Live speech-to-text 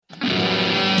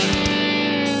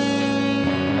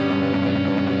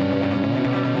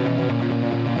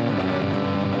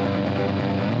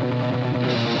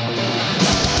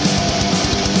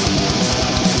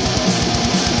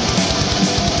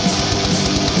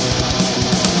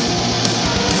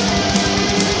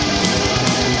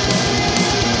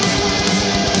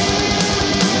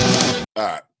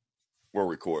We're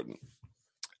recording.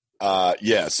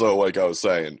 Yeah, so like I was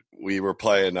saying, we were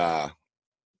playing Warzone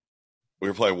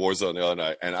the other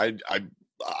night, and I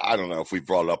don't know if we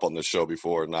brought it up on this show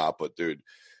before or not, but dude,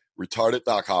 retarded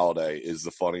Doc Holliday is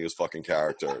the funniest fucking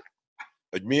character.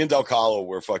 Like, me and Del Calo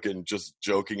were fucking just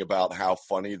joking about how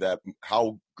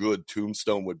good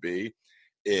Tombstone would be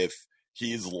if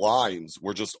his lines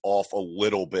were just off a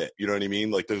little bit. You know what I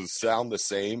mean? Like, they sound the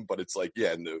same, but it's like,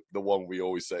 yeah, and the one we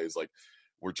always say is like,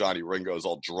 where Johnny Ringo's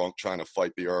all drunk trying to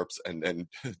fight the Earps, and then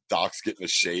Doc's getting a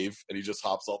shave, and he just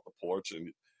hops off the porch,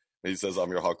 and he says, "I'm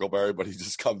your Huckleberry," but he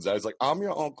just comes out, he's like, "I'm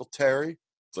your Uncle Terry."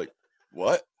 It's like,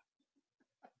 what?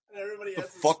 Everybody the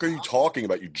fuck are you talking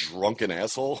about, you drunken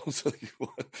asshole?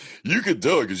 You could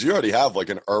do it because you already have like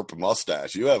an Earp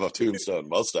mustache. You have a Tombstone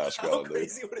mustache going. How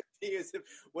crazy would it be is if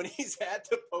when he's at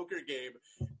the poker game,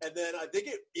 and then I think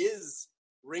it is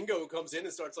Ringo who comes in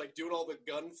and starts like doing all the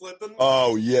gun flipping.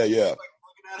 Oh yeah, yeah. Like,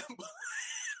 looking at him.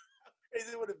 How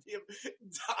crazy would it be if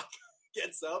Doc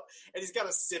gets up and he's got a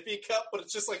sippy cup, but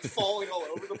it's just like falling all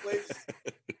over the place.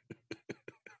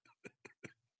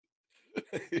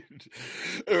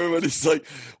 Everybody's like,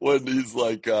 when he's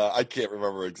like, I can't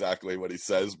remember exactly what he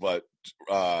says, but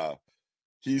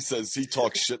he says he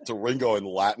talks shit to Ringo in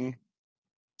Latin,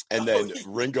 and then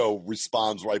Ringo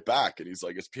responds right back, and he's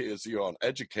like, "It's because you're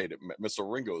uneducated. Mr.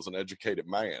 Ringo is an educated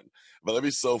man." But that'd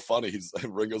be so funny.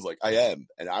 Ringo's like, "I am,"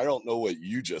 and I don't know what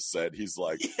you just said. He's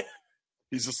like,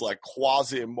 he's just like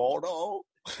Quasimodo.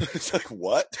 It's like,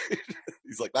 what?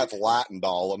 He's like, "That's Latin,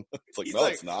 darling." It's like, no,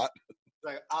 it's not.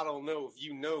 Like, I don't know if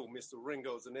you know Mr.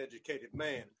 Ringo's an educated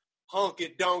man.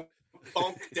 Honky donk,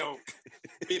 bonk donk,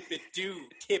 bippy doo,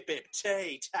 tippy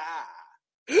tay tie.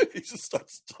 He just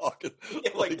starts talking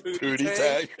like Pootie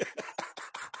Tang.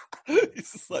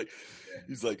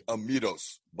 he's like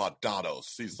Amidos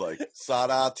Badados. He's like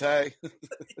Sadate.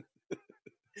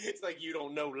 It's like, you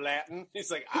don't know Latin. He's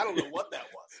like, I don't know what that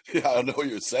was. Yeah, I don't know what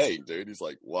you're saying, dude. He's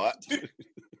like, what?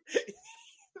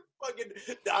 Fucking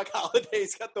Doc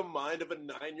Holliday's got the mind of a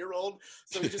 9-year-old,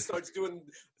 so he just starts doing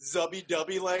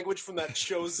zubby-dubby language from that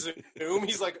show Zoom.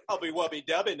 He's like,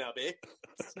 ubby-wubby-dubby nubby.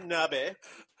 Nubby.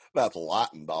 That's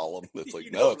Latin, darling. It's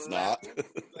like, no, it's not.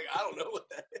 Like, I don't know what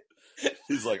that is.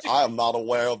 He's like, I am not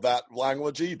aware of that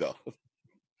language either.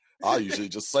 I usually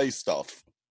just say stuff.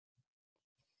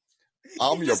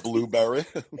 I'm your blueberry.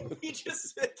 He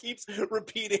just keeps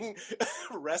repeating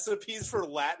recipes for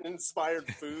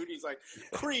Latin-inspired food. He's like,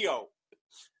 Creole,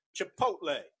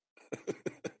 Chipotle,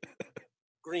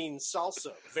 green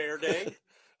salsa, verde.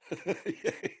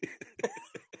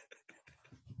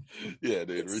 Yeah,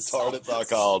 dude, retarded Doc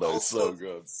Holliday is so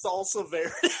good. Salsa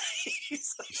verde.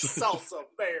 He's like, salsa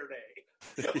verde.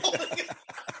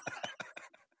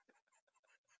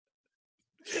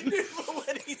 Dude, but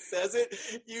when he says it,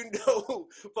 you know,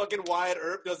 fucking Wyatt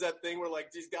Earp does that thing where, like,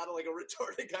 he's got like a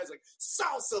retarded guy's like,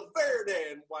 salsa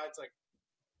verde, and Wyatt's like,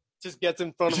 just gets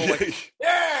in front of him like,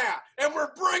 yeah, and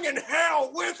we're bringing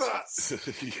hell with us.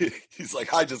 He's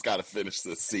like, I just got to finish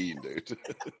this scene, dude.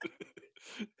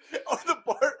 Or the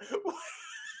part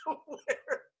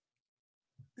where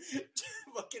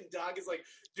fucking Doc is like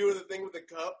doing the thing with the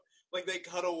cup. Like, they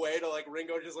cut away to, like,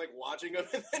 Ringo just, like, watching him,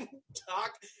 and then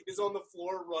Doc is on the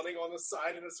floor running on the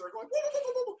side in a circle,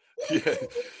 like, yeah.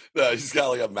 No, he's got,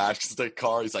 like, a matchstick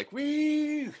car. He's like,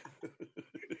 wee!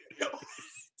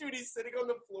 Dude, he's sitting on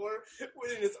the floor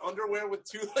in his underwear with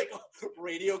two, like,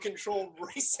 radio-controlled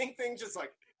racing things, just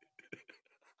like...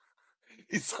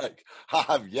 He's like, I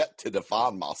have yet to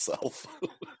define myself.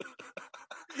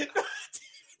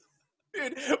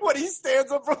 Dude, when he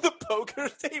stands up from the poker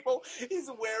table, he's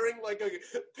wearing like a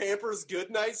Pampers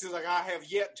Goodnights. He's like, I have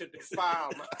yet to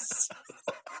defile myself.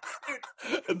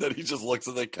 And then he just looks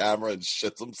at the camera and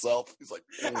shits himself. He's like,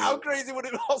 how crazy would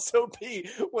it also be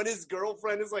when his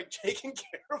girlfriend is like taking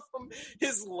care of him?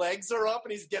 His legs are up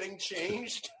and he's getting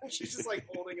changed. And she's just like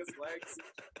holding his legs.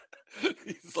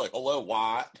 He's like, hello,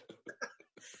 Wyatt.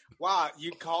 Wyatt,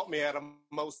 you caught me at a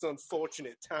most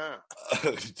unfortunate time.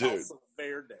 Dude. Salsa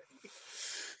verde.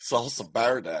 Salsa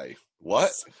verde.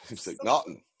 What? He's like,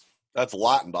 nothing. That's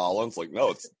Latin, darling. It's like,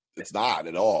 no, it's not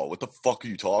at all. What the fuck are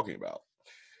you talking about?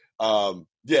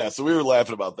 Yeah, so we were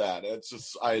laughing about that. It's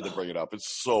just, I had to bring it up.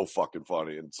 It's so fucking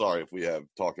funny. And sorry if we have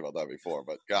talked about that before,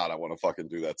 but God, I want to fucking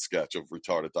do that sketch of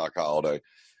retarded Doc Holliday.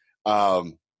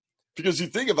 Because you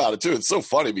think about it too, it's so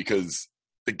funny because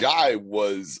the guy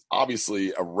was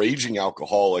obviously a raging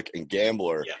alcoholic and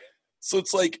gambler. Yeah. So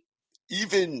it's like,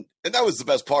 and that was the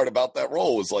best part about that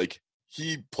role, was like,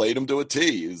 he played him to a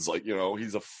T. He's like, you know,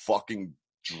 he's a fucking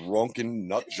drunken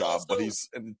nut job, but he's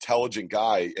an intelligent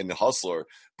guy and a hustler.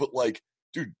 But like,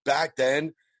 dude, back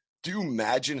then, do you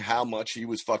imagine how much he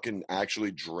was fucking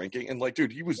actually drinking? And like,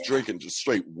 dude, he was drinking just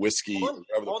straight whiskey. On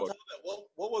top of that,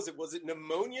 what was it? Was it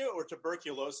pneumonia or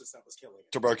tuberculosis that was killing him?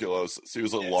 Tuberculosis. He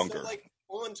was a lunker. So like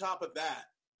on top of that,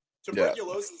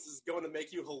 tuberculosis is going to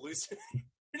make you hallucinate.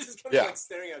 You're just going to be like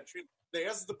staring at a tree.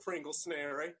 There's the Pringle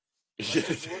snare, right? Dude,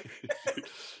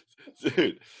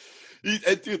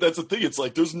 that's the thing. It's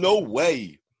like, there's no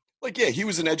way. Like, yeah, he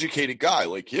was an educated guy.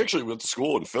 Like, he actually went to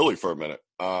school in Philly for a minute.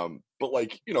 But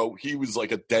like, you know, he was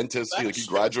like a dentist. He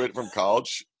graduated from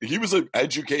college. He was an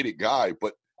educated guy,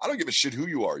 but I don't give a shit who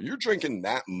you are. You're drinking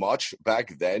that much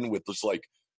back then with just like,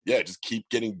 just keep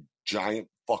getting giant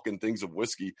fucking things of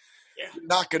whiskey. Yeah. You're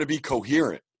not going to be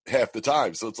coherent half the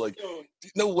time. So it's like,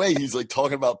 no way he's like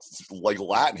talking about like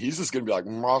Latin. He's just going to be like,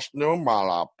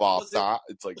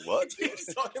 it's like, what?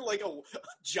 He's talking like a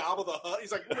Jabba the Hutt.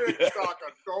 He's like,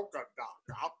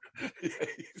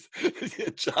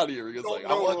 Johnny Ringo's like,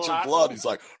 I want your blood. He's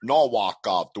like, no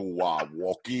waka dua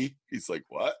walkie. He's like,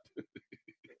 what?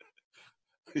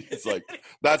 He's like,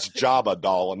 that's Jabba,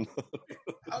 darling.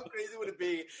 How crazy would it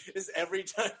be is every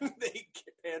time they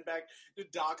pan back to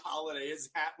Doc Holliday, his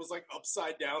hat was like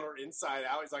upside down or inside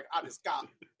out. He's like, I just got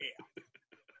here.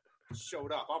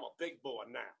 Showed up. I'm a big boy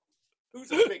now.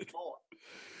 Who's a big boy?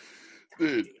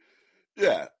 Dude.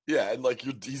 Yeah. And like,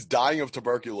 he's dying of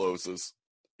tuberculosis.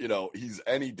 You know, he's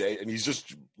any day, and he's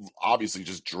just obviously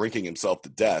just drinking himself to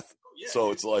death. Yeah,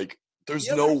 so it's like, there's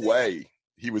no way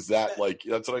he was that, like,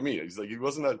 that's what I mean. He's like, he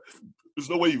wasn't that, there's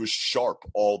no way he was sharp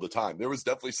all the time. There was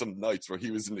definitely some nights where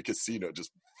he was in the casino just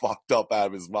fucked up out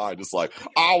of his mind, just like,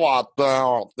 I want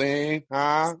that thing,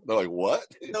 huh? They're like, what?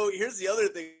 No, here's the other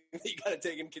thing that you got to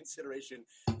take in consideration.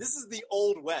 This is the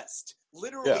Old West.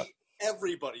 Literally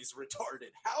everybody's retarded.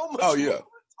 How much more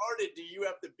retarded do you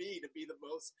have to be the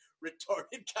most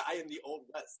retarded guy in the Old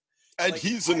West? And like,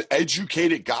 he's an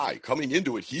educated guy coming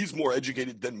into it. He's more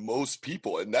educated than most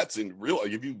people. And that's in real,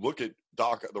 like, if you look at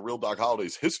the real Doc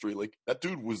Holliday's history, like, that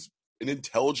dude was an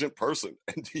intelligent person.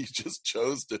 And he just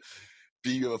chose to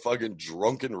be a fucking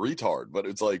drunken retard. But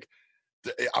it's like,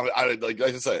 like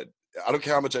I said, I don't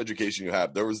care how much education you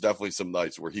have. There was definitely some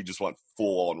nights where he just went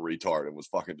full on retard and was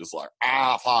fucking just like,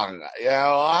 like,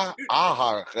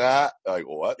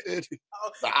 what?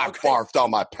 I barfed on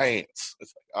my pants.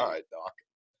 It's like, all right, Doc.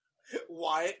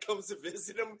 Wyatt comes to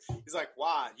visit him. He's like,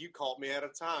 Wyatt, you caught me at a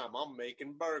time. I'm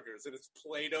making burgers. And it's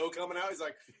Play-Doh coming out. He's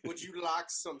like, would you like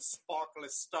some sparkly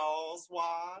stars,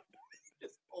 Wyatt?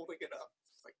 Just holding it up.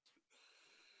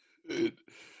 It's like,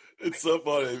 it's so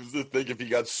funny to think if he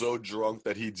got so drunk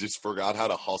that he just forgot how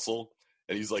to hustle.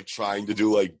 And he's like trying to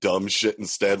do like dumb shit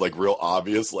instead, like real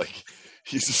obvious. Like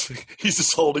he's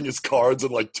just holding his cards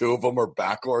and like two of them are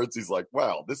backwards. He's like,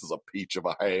 wow, this is a peach of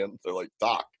a hand. They're like,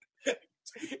 Doc.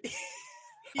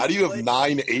 How do you have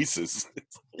 9 aces?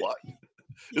 What?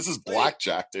 This is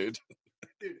blackjack, dude.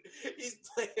 Dude, he's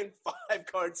playing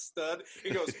 5-card stud.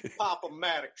 He goes,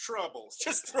 Pop-O-Matic troubles.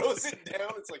 Just throws it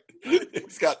down. It's like,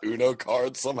 he's got Uno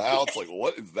cards somehow. It's like,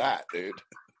 what is that, dude?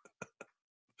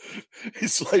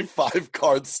 He's playing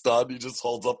 5-card stud. He just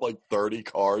holds up like 30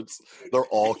 cards. They're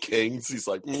all kings. He's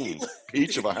like,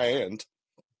 peach of a hand.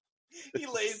 He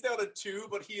lays down a 2,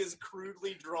 but he has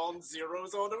crudely drawn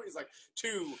zeros on him. He's like,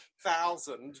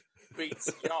 2,000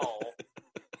 beats y'all.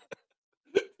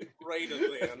 Greater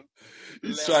than.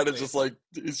 He's trying to do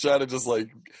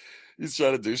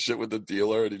shit with the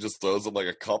dealer, and he just throws him like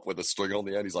a cup with a string on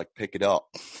the end. He's like, pick it up.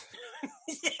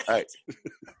 Hey,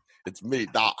 it's me,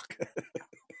 Doc.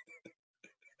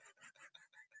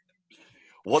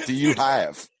 What do you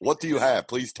have? What do you have?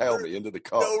 Please tell me into the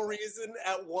cup. No reason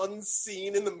at one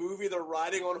scene in the movie they're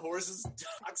riding on horses.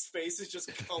 Doc's face is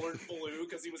just colored blue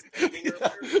because he was painting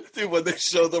earlier. Dude, when they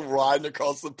show them riding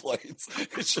across the plains,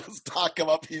 it shows Doc come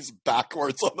up. He's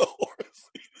backwards on the horse.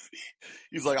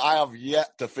 He's like, I have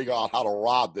yet to figure out how to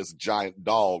ride this giant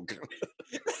dog.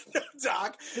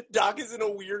 Doc is in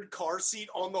a weird car seat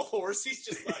on the horse. He's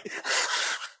just like,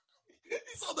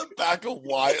 he's on the back of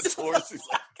Wyatt's horse. He's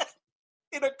like,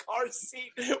 in a car seat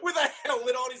with a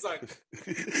helmet on.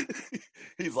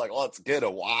 He's like, let's get a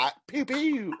Wyatt. Pew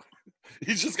pew.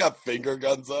 He's just got finger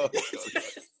guns up. Dude,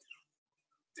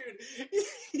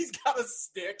 he's got a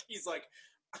stick. He's like,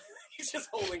 he's just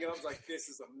holding it up. He's like, this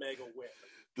is a mega whip.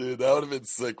 Dude, that would have been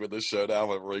sick with the showdown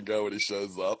with Ringo when he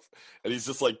shows up. And he's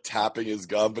just like tapping his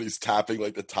gun, but he's tapping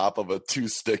like the top of a 2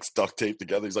 sticks duct taped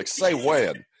together. He's like, say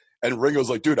when. And Ringo's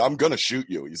like, dude, I'm going to shoot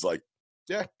you. He's like,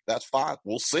 yeah, that's fine.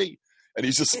 We'll see. And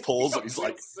he just pulls and he's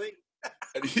like,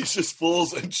 and he just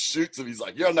pulls and shoots him. He's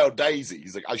like, you're no Daisy.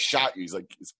 He's like, I shot you. He's like,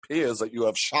 it appears that you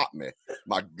have shot me.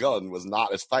 My gun was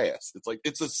not as fast. It's like,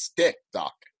 it's a stick,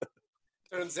 Doc.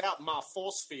 Turns out my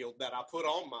force field that I put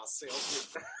on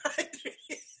myself.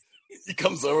 He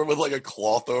comes over with like a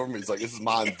cloth over him. He's like, "This is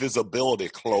my invisibility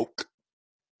cloak.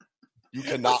 You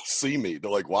cannot see me."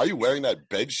 They're like, "Why are you wearing that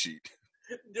bed sheet?"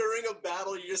 During a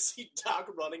battle, you just see Doc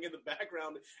running in the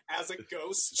background as a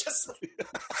ghost, just like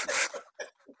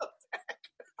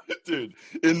Dude,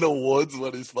 in the woods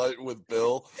when he's fighting with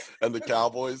Bill and the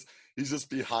Cowboys, he's just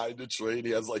behind a tree.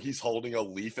 And he's holding a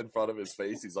leaf in front of his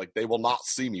face. He's like, "They will not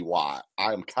see me. Why?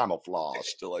 I am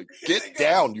camouflaged." They're like, "Get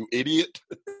down, you idiot."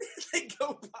 They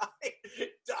go by.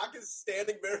 Doc is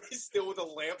standing very still with a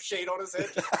lampshade on his head.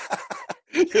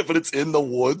 Yeah, but it's in the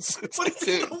woods. It's like,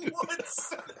 in the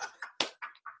woods.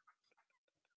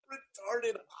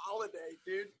 Retarded holiday,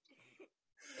 dude.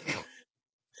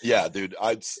 Yeah, dude.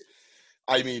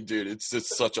 I mean, dude, it's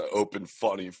just such an open,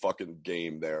 funny fucking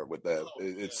game there with that.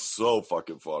 It's so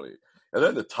fucking funny. And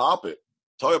then to top it,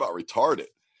 talk about retarded.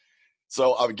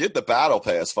 So I would get the battle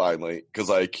pass finally because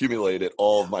I accumulated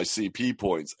all of my CP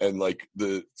points, and like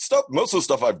the stuff, most of the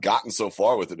stuff I've gotten so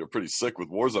far with it are pretty sick with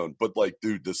Warzone. But like,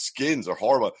 dude, the skins are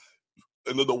horrible.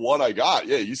 And then the one I got,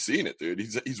 yeah, you seen it, dude.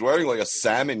 He's wearing like a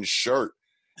salmon shirt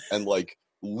and like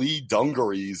Lee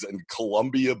dungarees and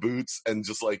Columbia boots and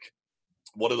just like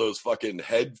one of those fucking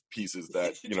head pieces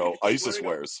that, you know, ISIS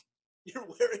wears. You're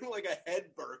wearing like a head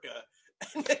burqa.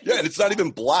 Yeah, and it's not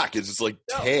even black. It's just like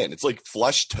tan. It's like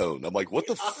flesh tone. I'm like, what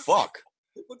the fuck?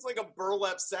 It looks like a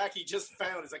burlap sack he just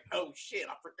found. He's like, oh shit,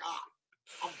 I forgot.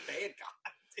 I'm a bad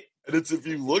guy. And it's, if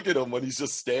you look at him when he's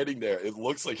just standing there, it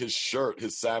looks like his shirt,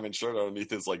 his salmon shirt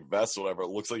underneath his like vest or whatever, it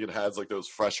looks like it has like those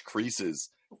fresh creases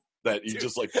that you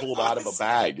just like pulled out of a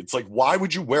bag. It's like, why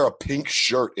would you wear a pink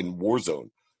shirt in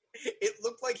Warzone? It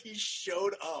looked like he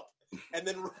showed up. And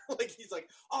then, like, he's like,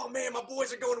 "Oh man, my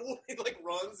boys are going to war." He like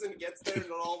runs and gets there, and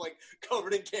they're all like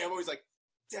covered in camo. He's like,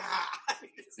 "Duh."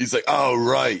 He's like, "Oh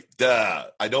right, duh.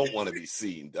 I don't want to be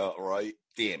seen. Duh, right?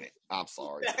 Damn it. I'm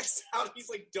sorry." Backs out. He's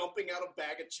like dumping out a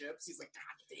bag of chips. He's like,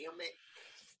 "God damn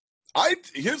it."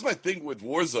 Here's my thing with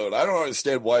Warzone. I don't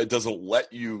understand why it doesn't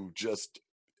let you just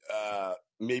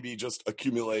maybe just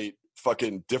accumulate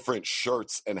fucking different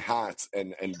shirts and hats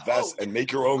and vests and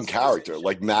make your own character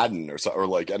like Madden or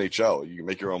like NHL. You can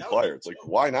make your own player. It's like,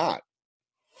 why not?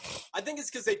 I think it's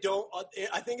because they don't.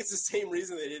 I think it's the same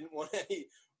reason they didn't want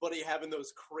anybody having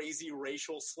those crazy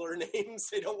racial slur names.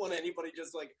 They don't want anybody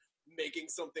just like making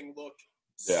something look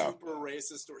super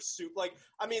racist or super like.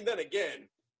 I mean, then again,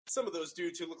 some of those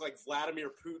dudes who look like Vladimir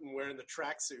Putin wearing the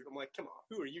tracksuit. I'm like, come on,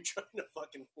 who are you trying to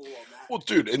fucking fool on that? Well,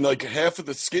 dude, and like half of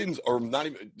the skins are not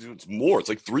even. Dude, it's more. It's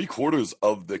like 3/4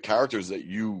 of the characters that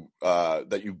you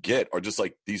get are just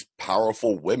like these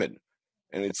powerful women,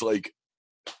 and it's like,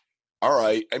 all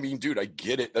right. I mean, dude, I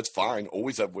get it. That's fine.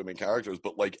 Always have women characters,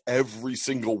 but like every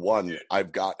single one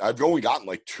I've only gotten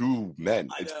like 2 men.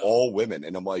 It's all women,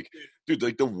 and I'm like, dude,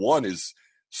 like the one is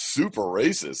super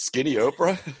racist. Skinny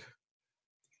Oprah.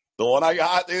 The one I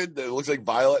got, dude, that looks like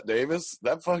Violet Davis,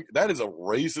 that is a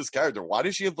racist character. Why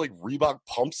does she have like Reebok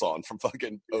pumps on from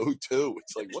fucking 02?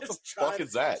 It's like, what the fuck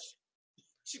is that?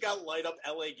 She got light up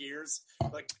LA gears.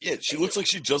 Like, yeah, she looks like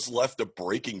she just left a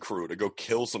breaking crew to go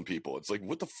kill some people. It's like,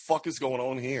 what the fuck is going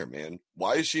on here, man?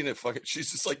 Why is she in a fucking?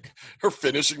 She's just like her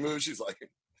finishing move. She's like,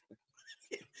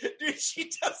 dude, she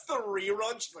does the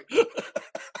rerun. She's like,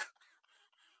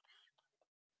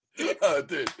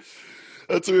 dude.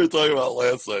 That's what we were talking about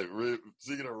last night.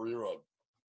 Speaking of rerun,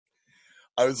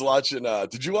 I was watching.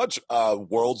 Did you watch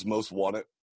World's Most Wanted?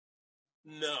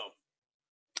 No.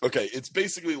 Okay, it's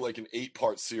basically like an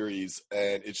 8-part series,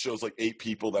 and it shows like 8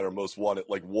 people that are most wanted.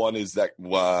 Like one is that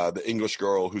the English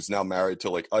girl who's now married to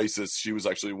like ISIS. She was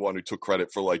actually one who took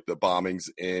credit for like the bombings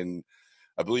in,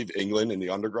 I believe, England in the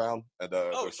underground at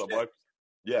the subway.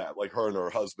 Yeah, like her and her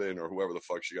husband or whoever the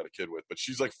fuck she got a kid with. But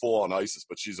she's like full on ISIS,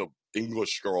 but she's a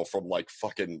English girl from like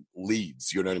fucking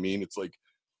Leeds. You know what I mean? It's like,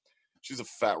 she's a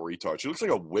fat retard. She looks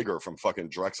like a wigger from fucking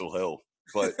Drexel Hill.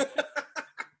 But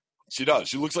she does.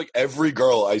 She looks like every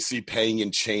girl I see paying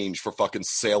in change for fucking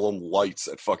Salem Lights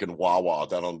at fucking Wawa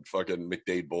down on fucking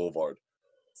McDade Boulevard.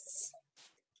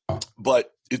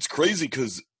 But it's crazy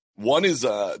because one is the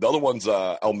other one's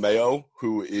El Mayo,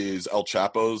 who is El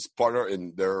Chapo's partner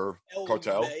in their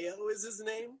cartel. El Mayo is his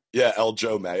name? Yeah, El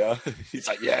Joe Mayo. He's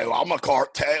like, yeah, I'm a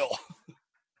cartel.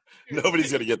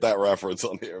 Nobody's gonna get that reference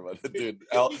on here, but dude,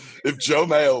 if Joe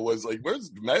Mayo was like,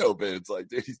 where's Mayo been? It's like,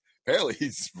 dude, apparently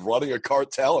he's running a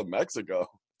cartel in Mexico.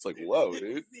 It's like, whoa,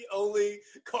 dude. He's the only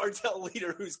cartel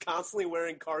leader who's constantly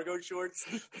wearing cargo shorts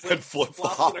and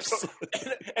flip-flops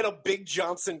and a Big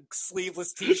Johnson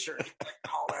sleeveless t-shirt. Like,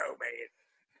 oh,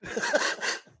 no, man.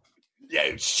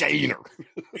 Yeah, Shaner.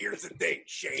 We're here's the thing,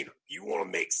 Shane. You want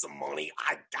to make some money?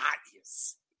 I got you.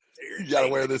 You gotta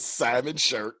wear this salmon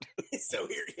shirt. So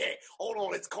here, yeah, hold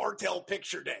on. It's cartel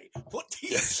picture day. Put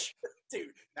these, dude.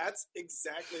 That's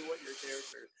exactly what your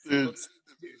character looks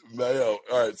like, dude. Mayo.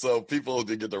 All right, so people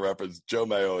did get the reference. Joe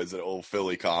Mayo is an old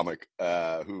Philly comic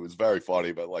who is very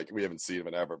funny, but like we haven't seen him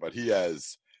in ever. But he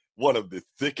has one of the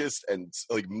thickest, and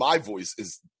like my voice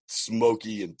is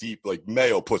smoky and deep. Like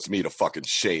Mayo puts me to fucking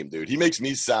shame, dude. He makes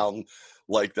me sound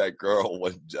like that girl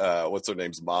when what's her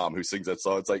name's mom who sings that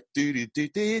song. It's like do do do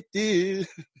do do.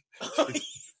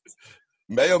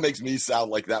 Mayo makes me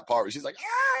sound like that part where she's like,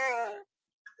 ah!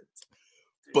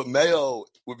 But Mayo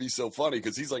would be so funny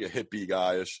because he's like a hippie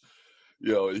guyish.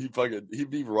 You know, he'd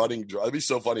be running. It'd be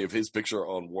so funny if his picture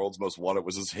on World's Most Wanted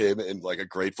was just him in like a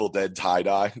Grateful Dead tie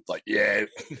dye. It's like, yeah,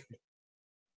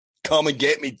 come and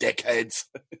get me, dickheads.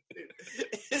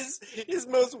 His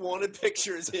most wanted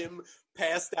picture is him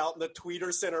passed out in the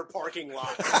Tweeter Center parking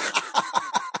lot.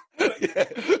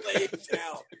 Laying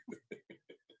down.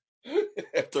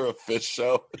 After a fish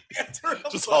show.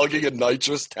 Just hogging a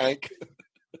nitrous tank.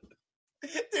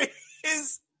 Dude,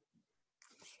 his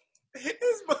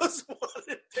most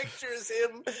wanted picture is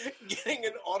him getting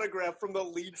an autograph from the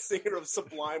lead singer of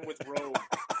Sublime with Rome.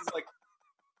 He's like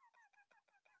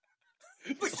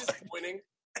just pointing.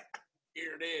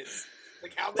 Here it is.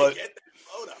 Like, how'd they get that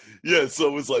photo? Yeah, so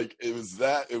it was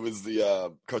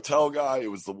the cartel guy, it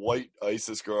was the white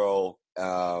ISIS girl,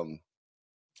 a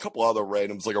couple other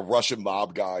randoms, like a Russian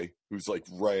mob guy who's like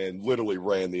literally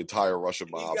ran the entire Russian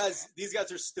mob. These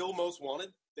guys are still most wanted.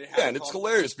 Yeah, and it's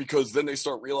hilarious because then they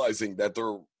start realizing that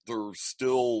they're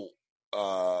still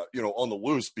on the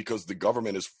loose because the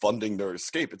government is funding their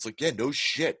escape. It's like, yeah, no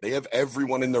shit. They have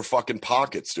everyone in their fucking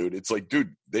pockets, dude. It's like,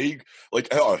 dude,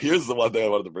 here's the one thing I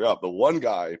wanted to bring up. The one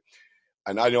guy,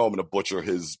 and I know I'm going to butcher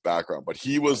his background, but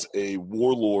he was a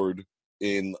warlord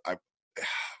in, I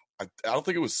don't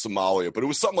think it was Somalia, but it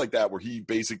was something like that where he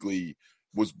basically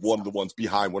was one of the ones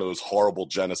behind one of those horrible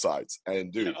genocides.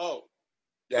 And dude,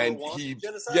 he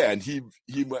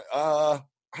went,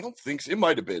 I don't think so. It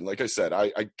might have been. Like I said, I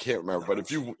can't remember. But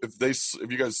if you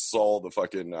guys saw the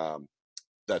fucking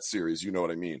that series, you know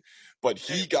what I mean. But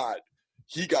he got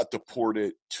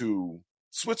deported to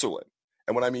Switzerland,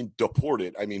 and when I mean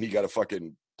deported, I mean he got a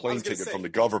fucking plane ticket from the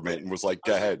government and was like,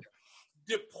 "Go ahead."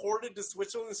 Deported to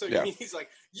Switzerland, so you mean he's like,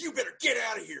 "You better get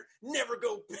out of here, never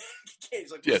go back." He's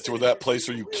like, yeah, to that place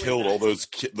where you killed all those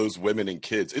women and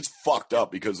kids. It's fucked up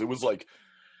because it was like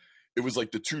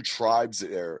the two tribes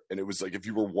there, and it was like if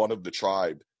you were one of the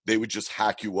tribe, they would just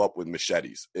hack you up with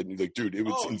machetes. And like, dude, it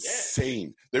was insane.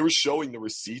 Yeah. They were showing the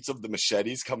receipts of the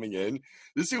machetes coming in.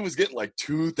 This dude was getting like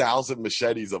 2,000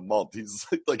 machetes a month. He's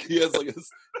like he has like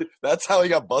that's how he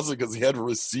got busted, because he had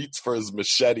receipts for his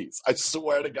machetes. I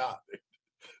swear to God,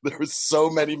 there was so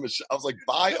many machetes. I was like,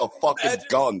 buy a fucking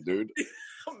gun, dude.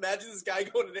 Imagine this guy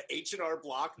going to the H&R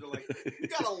Block and they're like, you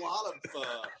got a lot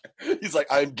of... He's like,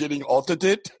 I'm getting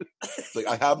audited. It's like,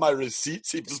 I have my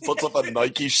receipts. He just puts up a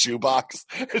Nike shoebox.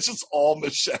 It's just all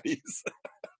machetes.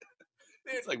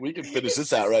 It's like, we can finish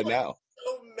this out right now.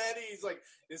 So many. He's like,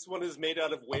 this one is made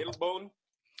out of whalebone.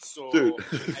 So, dude,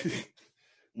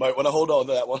 might want to hold on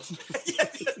to that one. Yeah,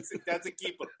 that's a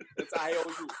keeper. That's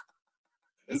IOU.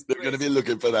 They're going to be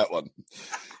looking for that one.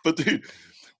 But, dude...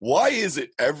 why is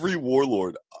it every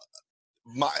warlord,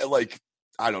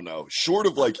 I don't know, short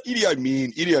of like Idi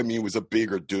Amin was a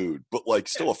bigger dude, but like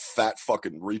still a fat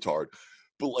fucking retard.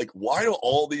 But like, why do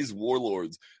all these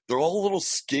warlords, they're all little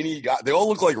skinny guys. They all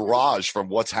look like Raj from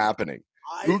What's Happening.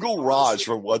 Google Raj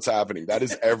from What's Happening. That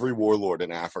is every warlord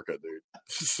in Africa, dude.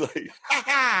 It's like,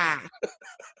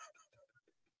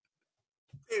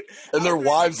 dude, and their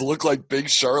wives look like Big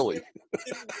Shirley.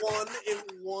 In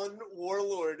one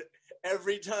warlord,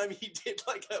 every time he did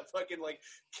like a fucking like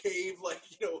cave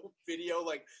video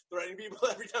like threatening people,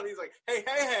 every time he's like,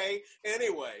 hey,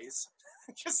 anyways,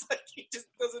 just like he just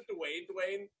does it.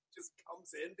 Dwayne just comes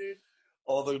in, dude.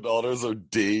 All their daughters are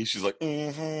D. She's like,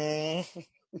 mm-hmm.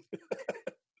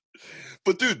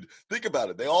 But dude, think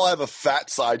about it. They all have a fat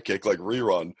sidekick like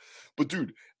Rerun. But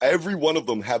dude, every one of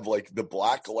them have like the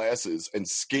black glasses and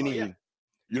skinny. Oh, yeah.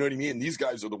 You know what I mean? And these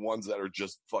guys are the ones that are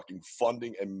just fucking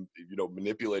funding and,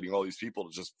 manipulating all these people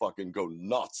to just fucking go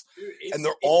nuts. Dude, and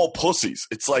they're all pussies.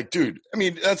 It's like, dude, I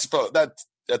mean, that's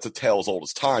a tale as old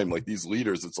as time. Like these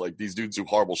leaders, it's like these dudes do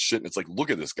horrible shit. And it's like, look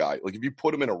at this guy. Like if you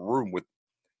put him in a room with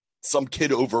some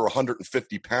kid over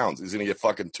 150 pounds, he's going to get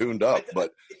fucking tuned up.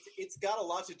 But it's got a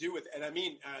lot to do with, and I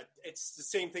mean, it's the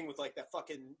same thing with like that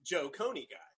fucking Joe Coney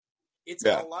guy. It's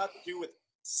got a lot to do with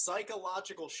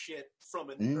psychological shit from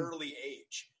an Mm. early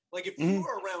age. Like, if you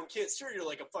are around kids, sure, you're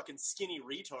like a fucking skinny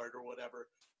retard or whatever,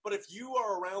 but if you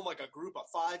are around like a group of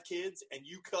 5 kids and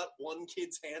you cut one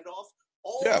kid's hand off,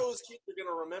 all those kids are going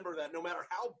to remember that no matter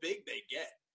how big they get.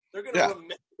 They're going to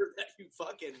remember that you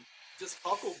fucking just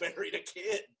huckleberried a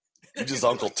kid. You just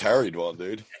Uncle Terry'd one,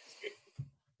 dude.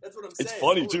 That's what I'm saying. It's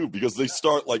funny, too, because they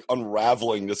start, like,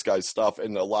 unraveling this guy's stuff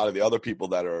and a lot of the other people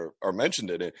that are mentioned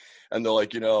in it. And they're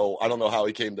like, I don't know how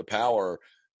he came to power,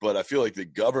 but I feel like the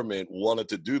government wanted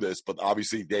to do this, but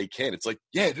obviously they can't. It's like,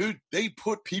 yeah, dude, they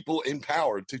put people in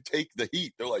power to take the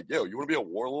heat. They're like, yo, you want to be a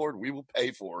warlord? We will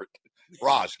pay for it.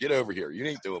 Raj, get over here. You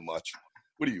ain't doing much.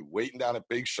 What are you, waiting down at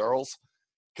Big Cheryl's?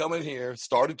 Come in here,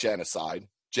 start a genocide.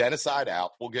 Genocide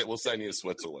out. We'll send you to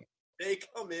Switzerland. They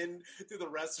come in to the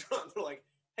restaurant. They're like,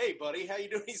 hey, buddy, how you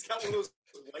doing? He's got one of those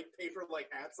white paper like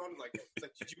hats on. He's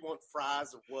like, did you want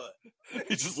fries or what?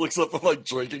 He just looks up and like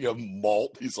drinking a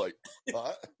malt. He's like,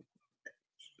 what?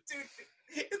 Dude,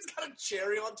 it's got a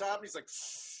cherry on top. And he's like,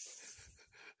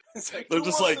 they're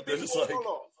just like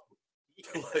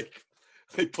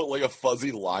they put like a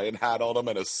fuzzy lion hat on him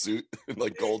and a suit and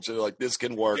like gold shit. Like, this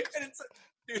can work. And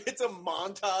it's a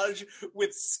montage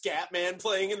with Scatman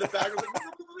playing in the background.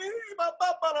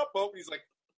 He's like,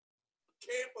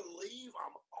 can't believe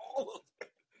I'm all of it.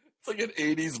 It's like an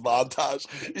 80s montage.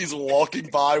 He's walking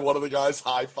by one of the guys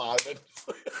high-fiving.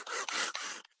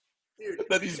 Dude.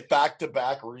 Then he's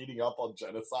back-to-back reading up on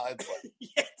genocides. Like,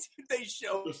 yeah, dude, they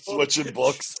show him switching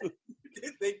books.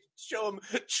 They show him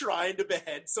trying to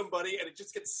behead somebody, and it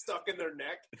just gets stuck in their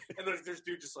neck. And there's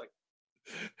dude just like...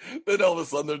 Then all of a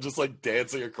sudden, they're just like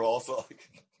dancing across. Like,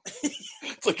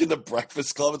 it's like in the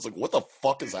Breakfast Club. It's like, what the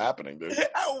fuck is happening, dude?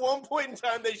 At one point in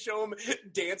time, they show him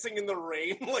dancing in the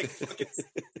rain, like fucking,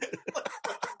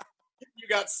 you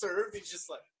got served. He's just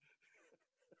like,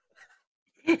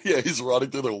 yeah, he's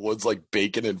running through the woods like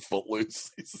Bacon and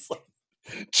Footloose. He's just like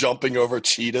jumping over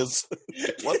cheetahs.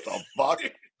 What the fuck?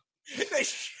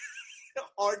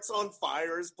 Hearts on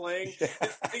Fire is playing. Yeah.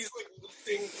 He's like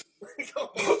lifting like a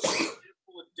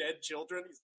full of dead children.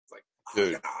 He's like,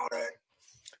 dude.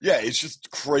 Yeah, it's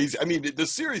just crazy. I mean, the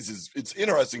series it's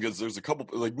interesting because there's a couple,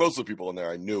 like most of the people in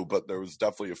there I knew, but there was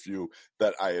definitely a few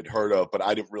that I had heard of, but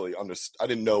I didn't really understand. I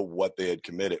didn't know what they had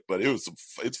committed, but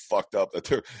it's fucked up that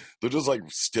they're just like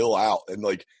still out. And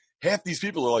like half these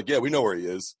people are like, yeah, we know where he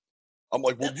is. I'm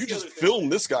like, well, you just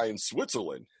filmed this guy in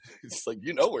Switzerland. It's like,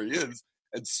 you know where he is.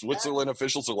 And Switzerland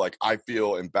officials are like, I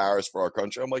feel embarrassed for our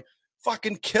country. I'm like,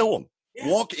 fucking kill him. Yeah,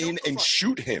 walk in and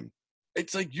shoot him.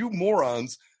 It's like, you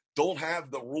morons don't have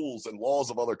the rules and laws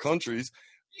of other countries.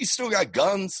 You still got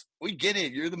guns. We get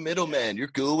it. You're the middleman. You're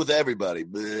cool with everybody.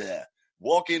 Blech.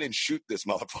 Walk in and shoot this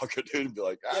motherfucker, dude, and be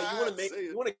like,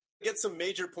 you want to get some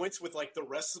major points with like the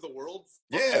rest of the world?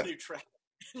 Yeah.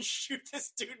 And shoot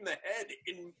this dude in the head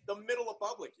in the middle of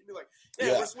public. You'd be like,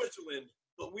 yeah, we're Switzerland,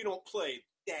 but we don't play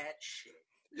that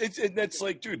shit. And that's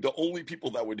like, dude, the only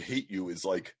people that would hate you is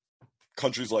like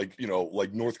countries like,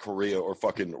 like North Korea or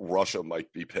fucking Russia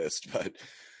might be pissed. But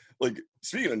like,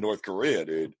 speaking of North Korea,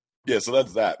 dude, yeah, so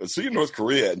that's that. But speaking of North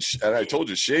Korea, and I told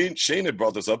you, Shane had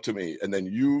brought this up to me, and then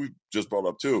you just brought it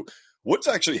up too. What's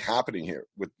actually happening here?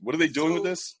 What are they doing with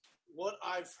this? What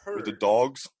I've heard. With the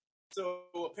dogs? So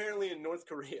apparently in North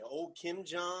Korea, old Kim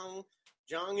Jong-un.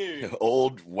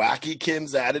 Old wacky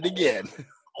Kim's at it again.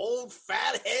 Old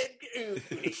fathead Uni.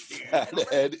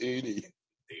 Fathead Uni.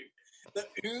 Dude, the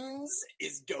Oons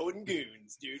is going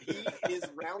goons, dude. He is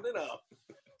rounding up.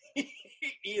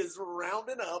 He is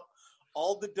rounding up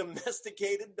all the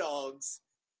domesticated dogs.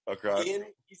 Okay.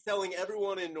 He's telling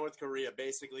everyone in North Korea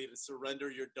basically to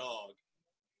surrender your dog.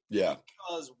 Yeah.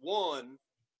 Because one,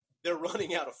 they're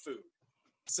running out of food.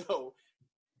 So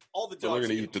all the dogs. So they're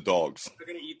going to eat the dogs. They're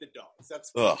going to eat the dogs.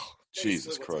 That's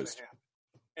Jesus Christ.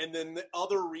 And then the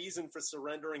other reason for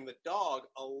surrendering the dog,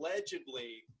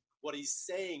 allegedly, what he's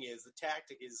saying is the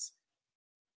tactic is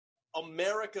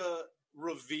America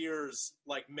reveres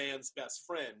like man's best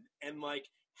friend, and like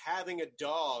having a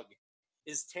dog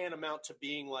is tantamount to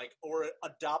being like or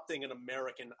adopting an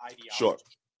American ideology. Sure.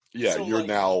 Yeah, so, you're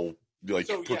now like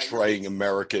portraying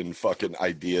American fucking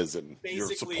ideas and you're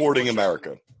supporting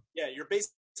America. Yeah, you're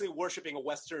basically worshiping a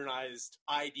westernized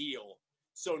ideal.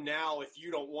 So now if you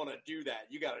don't want to do that,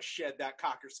 you got to shed that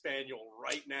Cocker Spaniel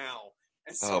right now.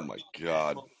 And oh my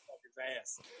God.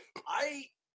 Ass. I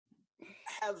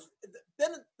have,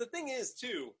 then the thing is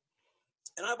too,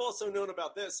 and I've also known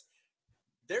about this,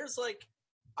 there's like,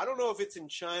 I don't know if it's in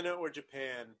China or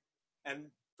Japan, and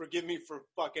forgive me for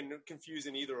fucking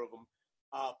confusing either of them,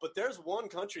 but there's one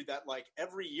country that like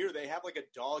every year they have like a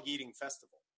dog eating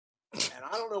festival, and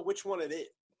I don't know which one it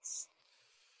is.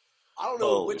 I don't know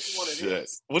Oh which one it shit!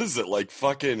 is. What is it like?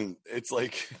 Fucking, it's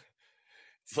like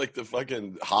the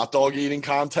fucking hot dog eating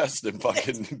contest in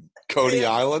fucking Coney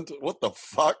Island. What the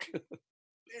fuck? Dude,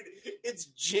 it's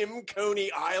Jim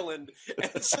Coney Island,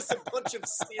 and it's just a bunch of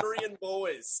Syrian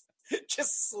boys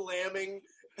just slamming,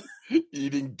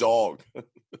 Eating dog.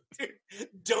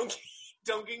 dude,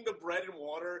 dunking the bread in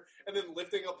water, and then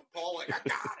lifting up a paw like, I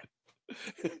got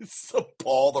it. It's a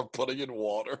ball they're putting in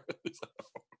water.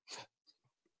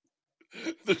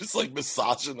 They're just like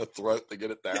massaging the throat to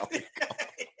get it down.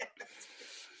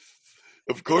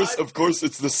 Of course,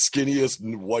 it's the skinniest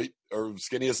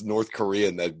skinniest North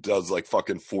Korean that does like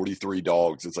fucking 43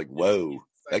 dogs. It's like, whoa,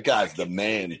 that guy's the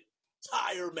man.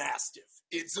 Tire Mastiff.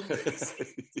 It's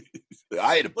amazing.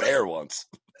 I ate a bear once.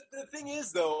 The thing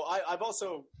is, though, I've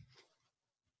also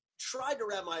tried to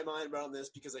wrap my mind around this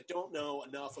because I don't know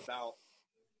enough about.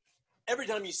 Every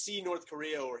time you see North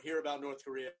Korea or hear about North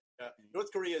Korea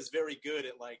is very good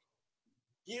at like.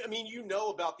 I mean, you know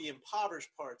about the impoverished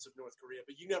parts of North Korea,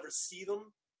 but you never see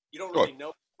them. You don't really know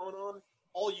what's going on.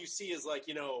 All you see is like,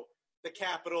 the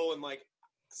capital and like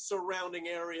surrounding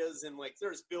areas and like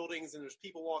there's buildings and there's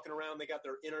people walking around. They got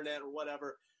their internet or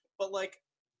whatever. But like,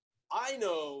 I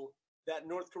know that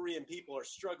North Korean people are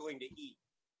struggling to eat.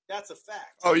 That's a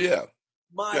fact. Oh, yeah.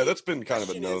 That's been kind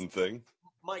of a known thing.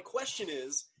 My question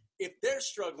is, if they're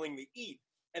struggling to eat,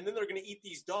 and then they're going to eat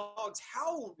these dogs,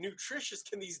 how nutritious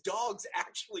can these dogs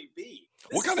actually be?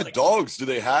 What kind of dogs do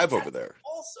they have over there?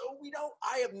 Also,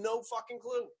 I have no fucking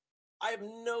clue. I have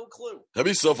no clue. That'd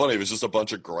be so funny if it's just a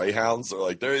bunch of greyhounds. They're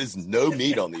like, there is no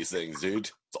meat on these things, dude.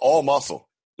 It's all muscle.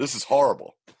 This is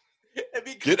horrible.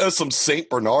 Get us some St.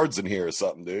 Bernards in here or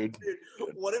something, dude.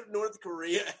 What if North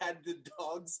Korea had the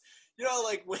dogs?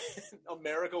 Like when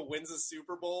America wins a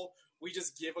Super Bowl, we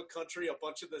just give a country a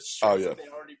bunch of the shirts that they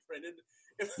already printed.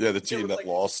 Yeah, the team that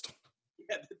lost.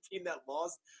 Yeah, the team that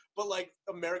lost. But, like,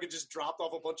 America just dropped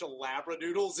off a bunch of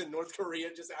Labradoodles in North Korea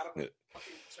just out of a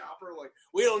fucking chopper. Like,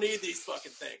 we don't need these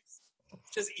fucking things.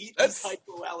 Just eat these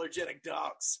hypoallergenic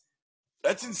dogs.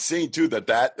 That's insane, too,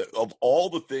 that of all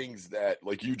the things that,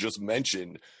 like you just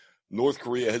mentioned, North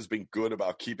Korea has been good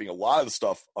about keeping a lot of the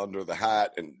stuff under the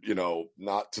hat and,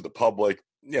 not to the public.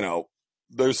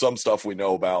 There's some stuff we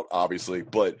know about, obviously,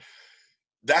 but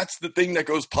that's the thing that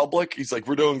goes public. He's like,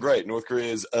 we're doing great. North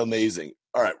Korea is amazing.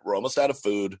 All right, we're almost out of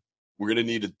food. We're going to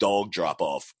need a dog drop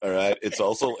off. All right. It's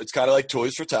kind of like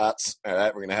Toys for Tots. All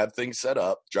right. We're going to have things set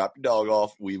up. Drop your dog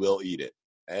off. We will eat it.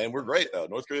 And we're great, though.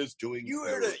 North Korea is doing. You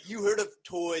heard of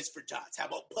Toys for Tots? How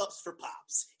about Pups for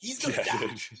Pops? He's gonna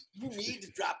die. You need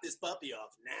to drop this puppy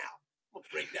off now. I'm gonna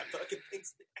break that fucking thing.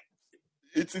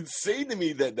 It's insane to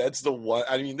me that that's the one.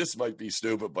 I mean, this might be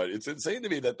stupid, but it's insane to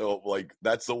me that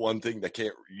that's the one thing that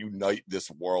can't unite this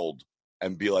world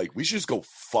and be like, we should just go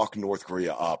fuck North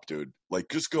Korea up, dude. Like,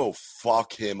 just go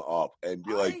fuck him up and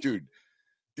be like, dude,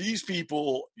 these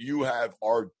people you have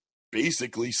are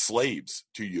basically slaves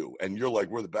to you, and you're like,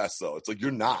 we're the best, though. It's like,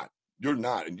 you're not,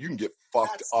 and you can get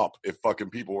fucked up if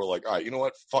fucking people were like, all right, you know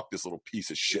what, fuck this little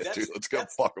piece of shit, dude, let's go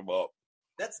fuck him up.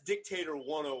 That's dictator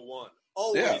 101.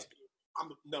 Always I'm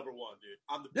the number one, dude.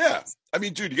 I'm the best. I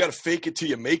mean, dude, you got to fake it till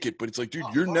you make it, but it's like, dude,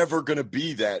 you're never going to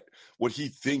be that, what he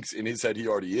thinks in his head he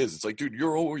already is. It's like, dude,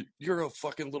 you're a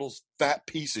fucking little fat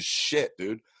piece of shit,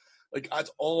 dude. Like, that's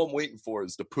all I'm waiting for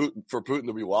is for Putin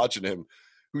to be watching him,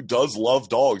 who does love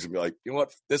dogs, and be like, you know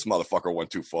what? This motherfucker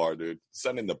went too far, dude.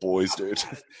 Send in the boys, dude.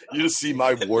 You just see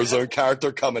my Warzone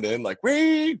character coming in like,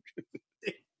 wait.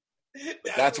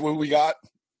 That's what we got.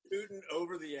 Putin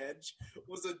over the edge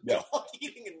was a dog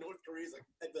eating in North Korea. He's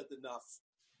like, that's enough.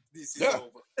 This is over.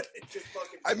 Just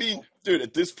fucking I mean, dude,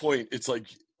 at this point, it's like,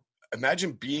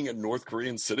 imagine being a North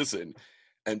Korean citizen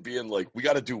and being like, we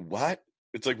got to do what?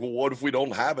 It's like, well, what if we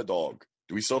don't have a dog?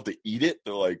 Do we still have to eat it?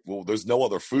 They're like, well, there's no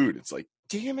other food. It's like,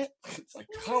 damn it. It's like,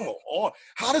 come on.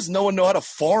 How does no one know how to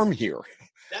farm here?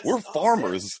 We're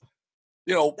farmers.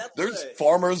 There's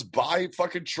farmers by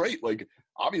fucking trait. Like,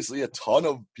 obviously, a ton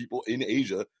of people in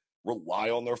Asia rely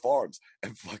on their farms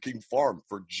and fucking farm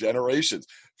for generations.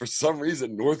 For some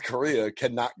reason, North Korea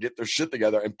cannot get their shit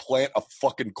together and plant a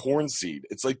fucking corn seed.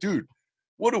 It's like, dude,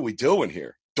 what are we doing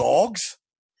here? Dogs?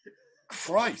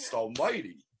 Christ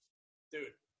almighty. Dude,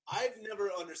 I've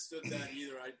never understood that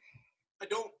either. I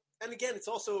don't, and again, it's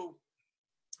also,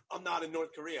 I'm not in North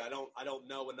Korea. I don't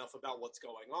know enough about what's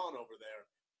going on over there.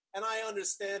 And I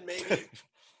understand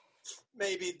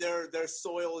maybe their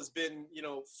soil has been,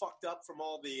 fucked up from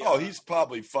all the... he's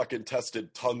probably fucking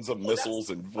tested tons of missiles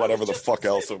and whatever the fuck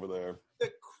else over there. The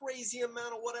crazy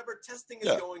amount of whatever testing is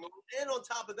going on. And on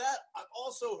top of that, I've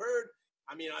also heard,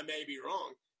 I mean, I may be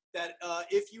wrong, that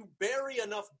if you bury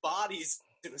enough bodies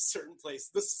in a certain place,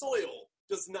 the soil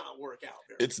does not work out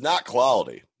very It's not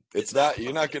quality. It's Not. not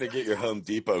You're not going to get your Home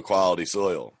Depot quality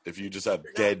soil if you just have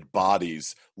dead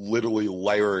bodies literally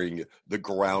layering the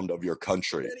ground of your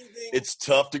country. anything. It's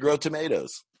tough to grow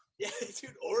tomatoes. Yeah,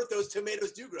 dude. Or if those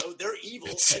tomatoes do grow, they're evil.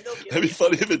 And they'll It'd be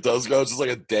funny if it does grow. It's just like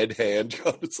a dead hand.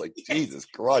 It's like, Jesus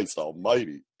Christ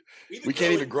Almighty. We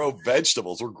can't even grow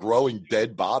vegetables. We're growing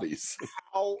dead bodies.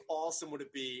 How awesome would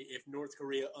it be if North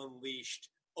Korea unleashed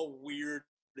a weird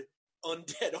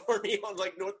undead army on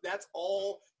like North? That's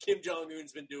all Kim Jong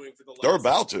Un's been doing for the last. They're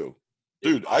about to,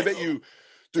 dude. I bet you,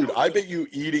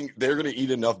 they're gonna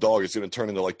eat enough dog. It's gonna turn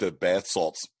into like the bath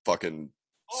salts fucking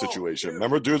situation. Dude.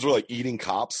 Remember, dudes were like eating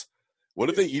cops. What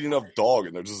if they eat enough dog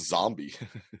and they're just zombie?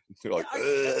 They're like,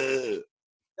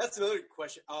 that's another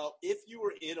question. If you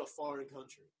were in a foreign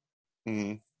country,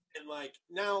 mm-hmm. and like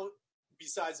now,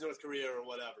 besides North Korea or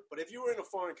whatever, but if you were in a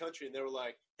foreign country and they were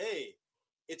like, "Hey,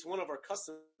 it's one of our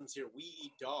customs here. We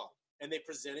eat dog," and they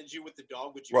presented you with the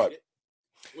dog, would you eat it?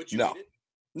 Would you eat it?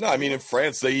 No, I mean in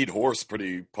France they eat horse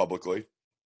pretty publicly.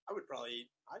 I would probably eat.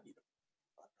 I'd eat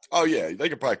them. Oh yeah, they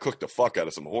could probably cook the fuck out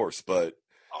of some horse, but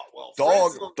well,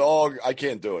 dog, I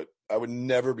can't do it. I would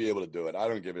never be able to do it. I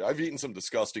don't give it. I've eaten some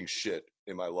disgusting shit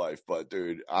in my life, but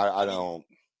dude, I don't.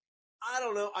 I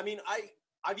don't know. I mean,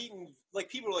 I've eaten, like,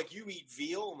 people are like, you eat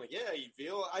veal. I'm like, yeah, I eat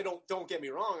veal. Don't get me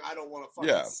wrong. I don't want to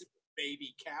fucking sit a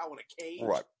baby cow in a cage.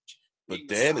 Right. But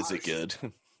damn, is it good?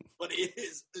 But it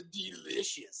is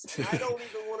delicious. I don't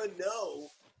even want to know.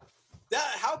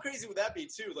 How crazy would that be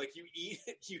too? Like you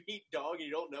eat dog and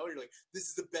you don't know. You're like, this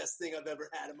is the best thing I've ever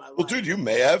had in my life. Well, dude, you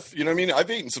may have. You know what I mean?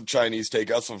 I've eaten some Chinese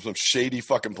takeouts from some shady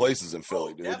fucking places in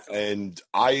Philly, dude. Definitely. And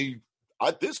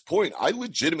at this point, I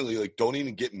legitimately like don't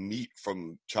even get meat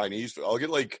from Chinese. I'll get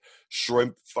like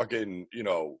shrimp, fucking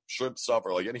shrimp stuff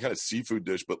or like any kind of seafood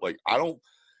dish. But like I don't,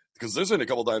 because there's been a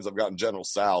couple times I've gotten General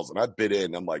Tso's and I bit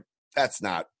in. I'm like, that's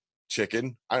not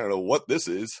chicken. I don't know what this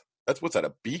is. What's that?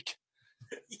 A beak?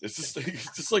 It's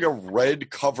just like a red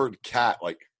covered cat.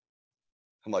 Like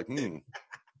I'm like, Dude,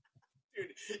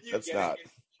 that's not.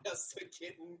 Just a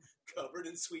kitten covered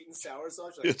in sweet and sour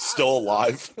sauce. Like, it's still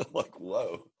alive. I'm like,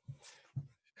 whoa.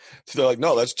 So they're like,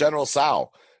 no, that's General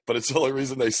Tso. But it's the only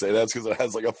reason they say that is because it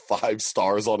has like a 5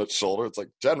 stars on its shoulder. It's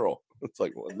like General. It's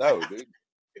like, well, no, dude,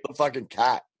 it's a fucking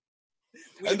cat.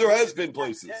 And there has been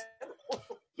places.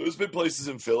 There's been places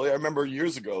in Philly. I remember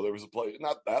years ago, there was a place,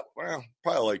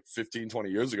 probably like 15,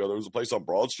 20 years ago, there was a place on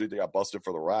Broad Street that got busted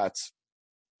for the rats.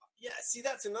 Yeah, see,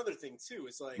 that's another thing, too.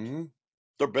 It's like... Mm-hmm.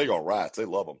 They're big on rats. They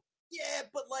love them. Yeah,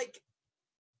 but like,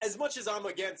 as much as I'm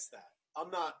against that, I'm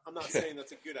not saying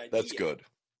that's a good idea. That's good.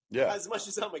 Yeah. As much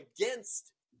as I'm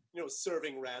against,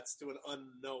 serving rats to an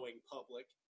unknowing public,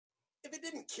 if it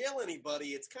didn't kill anybody,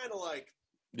 it's kind of like...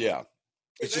 Yeah.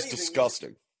 It's just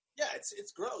disgusting. Yeah,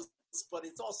 it's gross. But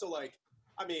it's also like,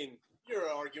 I mean, you're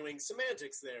arguing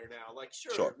semantics there now. Like,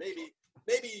 sure. maybe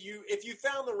if you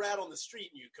found the rat on the street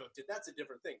and you cooked it, that's a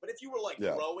different thing. But if you were like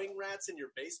growing rats in your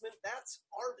basement, that's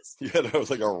harvesting. Yeah, there was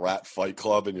like a rat fight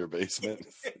club in your basement.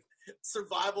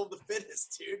 Survival of the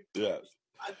fittest, dude. Yeah.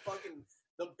 I'm fucking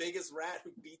the biggest rat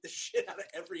who beat the shit out of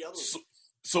every other one.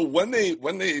 So when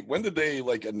did they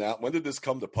like announce? When did this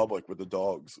come to public with the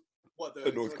dogs?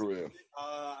 In North Korea?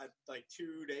 Like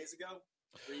 2 days ago.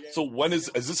 3 days So when is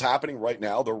this happening right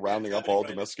now? They're rounding up all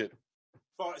domestic.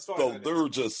 So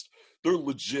they're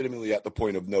legitimately at the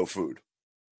point of no food.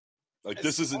 Like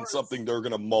this isn't something they're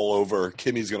gonna mull over.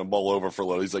 Kimmy's gonna mull over for a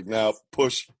little. He's like, now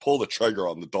pull the trigger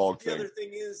on the dog thing. The other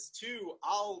thing is too,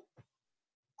 I'll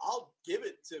give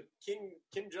it to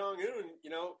Kim Jong Un.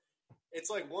 It's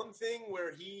like one thing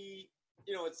where he,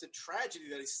 it's a tragedy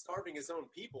that he's starving his own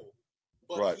people,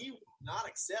 but he will not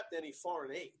accept any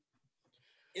foreign aid.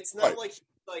 It's not like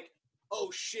oh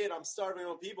shit, I'm starving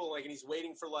on people, like, and he's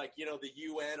waiting for like, the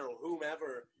UN or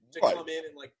whomever to come in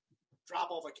and like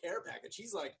drop off a care package.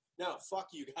 He's like, no, fuck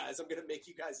you guys. I'm gonna make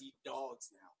you guys eat dogs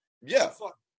now. Yeah. It's a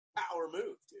fucking power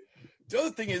move, dude. The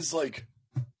other thing is like,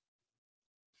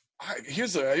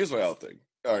 here's my other thing.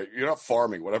 All right, you're not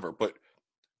farming, whatever, but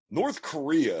North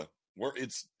Korea, where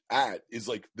it's at, is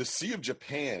like the Sea of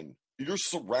Japan. You're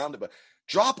surrounded by.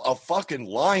 Drop a fucking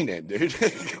line in, dude.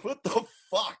 What the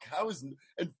fuck?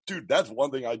 And dude, that's one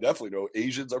thing I definitely know.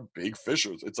 Asians are big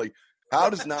fishers. It's like, how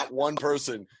does not one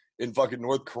person in fucking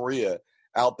North Korea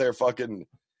out there fucking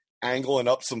angling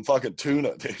up some fucking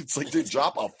tuna? Dude? It's like, dude,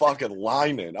 drop a fucking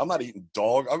line in. I'm not eating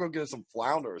dog. I'll go get some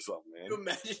flounder or something, man. Can you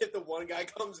imagine if the one guy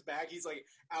comes back, he's like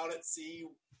out at sea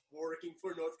working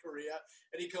for North Korea,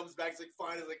 and he comes back, he's like,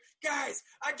 fine, he's like, guys,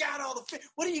 I got all the fish.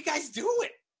 What are you guys doing?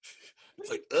 It's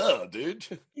like, ugh, dude.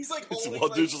 He's like,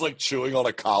 one dude's just like chewing on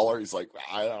a collar. He's like,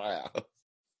 I don't know.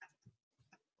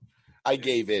 I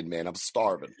gave in, man. I'm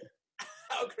starving.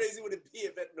 How crazy would it be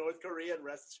if at North Korean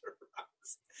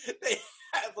restaurants they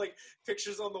have like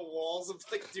pictures on the walls of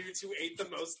like dudes who ate the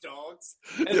most dogs?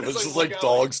 And Yeah, but it's just look like out,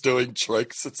 dogs doing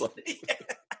tricks. It's like,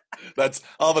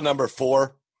 I'll have a number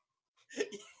 4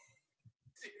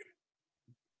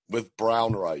 with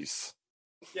brown rice.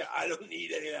 Yeah, I don't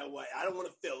need any of that white. I don't want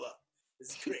to fill up. This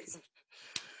is crazy.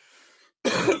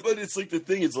 But it's like, the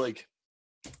thing is like,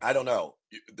 I don't know.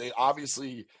 They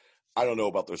obviously, I don't know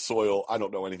about their soil. I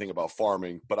don't know anything about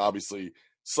farming, but obviously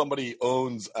somebody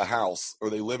owns a house or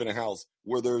they live in a house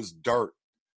where there's dirt.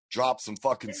 Drop some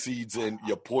fucking seeds in,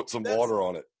 you put some water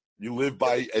on it. You live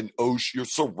by an ocean. You're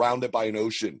surrounded by an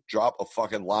ocean. Drop a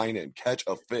fucking line in, catch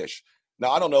a fish.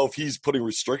 Now, I don't know if he's putting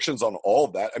restrictions on all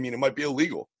of that. I mean, it might be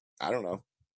illegal. I don't know.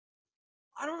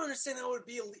 I don't understand how it would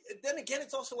be. Then again,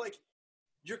 it's also like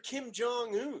you're Kim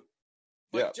Jong-un.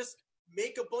 Like, Yeah. just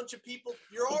make a bunch of people.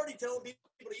 You're already telling people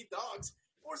to eat dogs.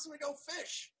 Force them to go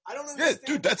fish. I don't understand.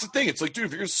 Yeah, dude, that's the thing. It's like, dude,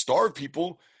 if you're going to starve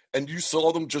people and you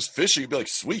saw them just fishing, you'd be like,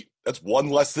 sweet. That's one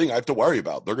less thing I have to worry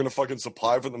about. They're going to fucking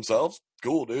supply for themselves.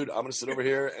 Cool, dude. I'm going to sit over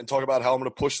here and talk about how I'm going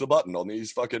to push the button on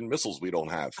these fucking missiles we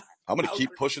don't have. I'm going to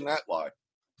keep pushing that lie.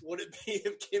 Would it be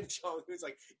if Kim Jong-un's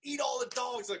like, eat all the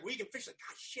dogs, like we can fish? Like,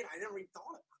 God, shit, I never even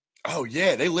thought of it. Oh,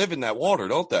 yeah, they live in that water,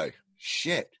 don't they?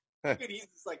 Shit. Dude, he's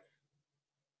just like,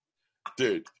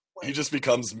 dude, he just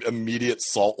becomes immediate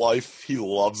salt life. He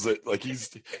loves it. Like, you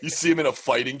see him in a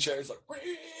fighting chair. He's like,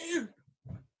 wee!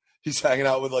 He's hanging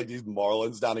out with like these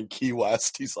Marlins down in Key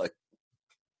West. He's like,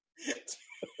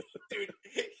 dude,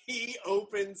 he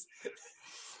opens.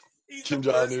 Kim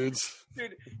Jong-un's.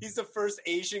 Dude, he's the first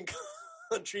Asian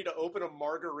country to open a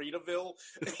Margaritaville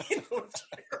in North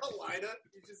Carolina.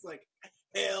 He's just like,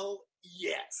 hell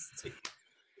yes.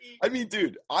 I mean,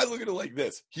 dude, I look at it like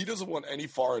this. He doesn't want any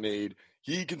foreign aid.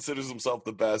 He considers himself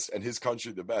the best and his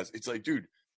country the best. It's like, dude,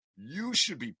 you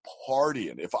should be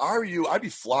partying. If I were you, I'd be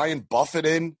flying Buffett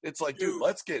in. It's like, dude,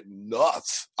 let's get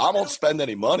nuts. I won't spend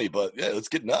any money, but yeah, let's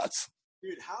get nuts.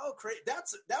 Dude, how crazy. That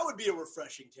would be a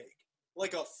refreshing take.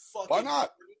 Like a fucking. Why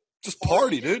not? Just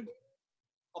party, dude.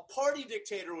 A party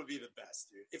dictator would be the best,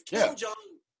 dude. If Kim Jong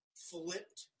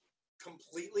flipped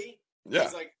completely,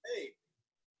 he's like, hey,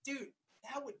 dude,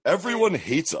 that would. Everyone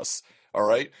hates us. All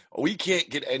right, we can't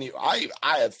get any. I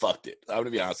have fucked it. I'm gonna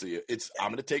be honest with you.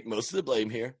 I'm gonna take most of the blame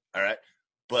here. All right,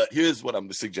 but here's what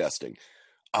I'm suggesting.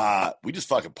 We just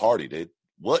fucking party, dude.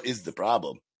 What is the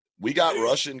problem? We got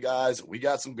Russian guys. We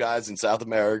got some guys in South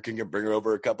America can bring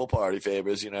over a couple party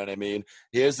favors. You know what I mean?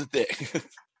 Here's the thing: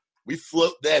 we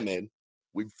float them in.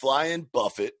 We fly in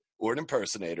Buffett or an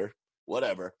impersonator,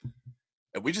 whatever,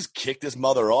 and we just kick this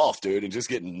mother off, dude, and just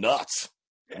get nuts.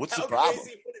 What's the problem? How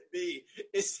crazy would it be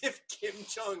is if Kim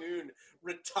Jong-un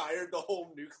retired the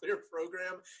whole nuclear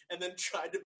program and then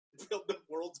tried to build the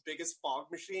world's biggest fog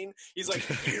machine? He's like,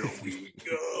 here we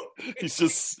go.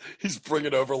 he's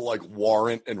bringing over like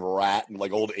Warrant and Rat and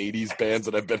like old 80s bands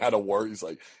that have been out of work. He's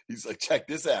like, check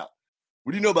this out.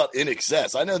 What do you know about In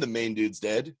Excess? I know the main dude's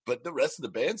dead, but the rest of the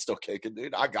band's still kicking,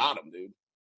 dude. I got him, dude.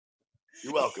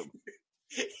 You're welcome.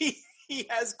 He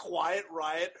has Quiet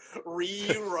Riot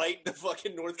rewrite the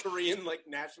fucking North Korean like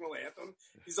national anthem.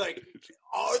 He's like,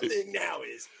 our thing now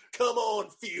is, come on,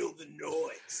 feel the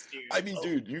noise, dude. I mean,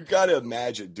 dude, you gotta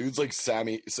imagine dudes like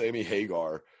Sammy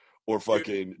Hagar or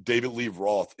fucking David Lee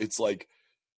Roth. It's like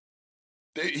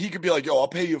he could be like, yo, I'll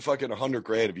pay you fucking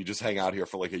 $100,000 if you just hang out here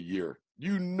for like a year.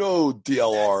 You know,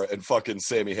 DLR and fucking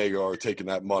Sammy Hagar are taking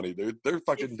that money. They're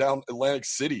fucking down Atlantic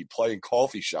City playing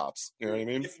coffee shops. You know what I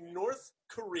mean? If North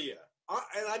Korea,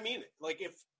 and I mean it, like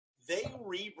if they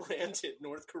rebranded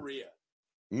North Korea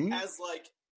as like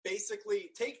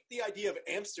basically take the idea of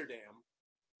Amsterdam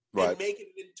and make it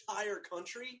an entire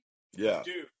country,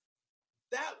 dude,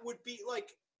 that would be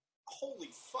like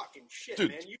holy fucking shit, dude,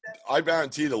 man. I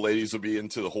guarantee the ladies would be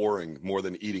into the whoring more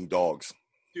than eating dogs.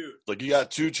 Dude. Like, you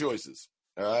got two choices,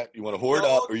 all right? You want to whore it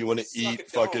up or you want to eat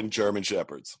fucking German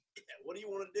Shepherds? Yeah, what do you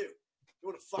want to do? You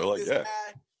want to fuck this guy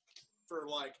for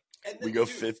like... And then, we go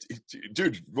 50.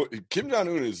 Dude, Kim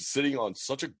Jong-un is sitting on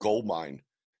such a gold mine.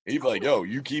 He'd be like, yo,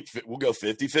 we'll go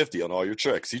 50-50 on all your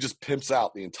tricks. He just pimps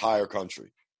out the entire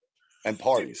country and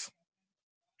parties.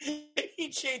 He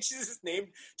changes his name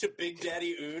to Big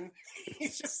Daddy Un.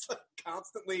 He's just like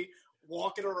constantly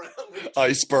walking around with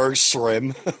Iceberg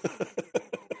Shrimp.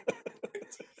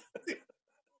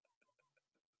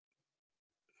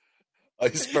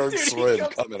 Iceberg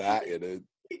Shrimp coming at you, dude.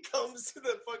 He comes to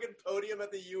the fucking podium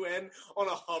at the UN on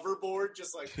a hoverboard,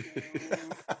 just like,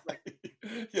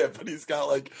 yeah, but he's got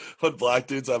like when black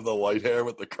dudes have the white hair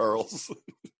with the curls.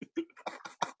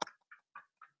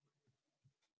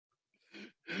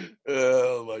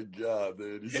 Oh my god,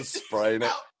 dude! He's just spraying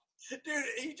it. Dude,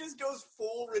 he just goes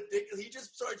full ridiculous. He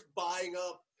just starts buying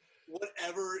up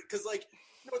whatever. Because, like,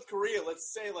 North Korea,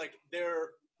 let's say, like,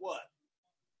 they're, what,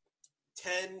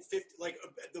 10, 50, like,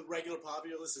 the regular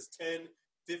populace is 10,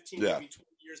 15, maybe 20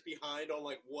 years behind on,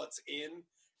 like, what's in.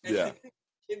 And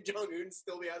Kim Jong-un's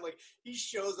still behind. Like, he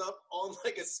shows up on,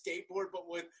 like, a skateboard, but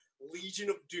with Legion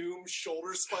of Doom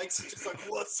shoulder spikes. He's just like,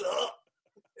 what's up?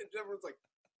 And everyone's like,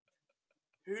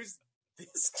 who's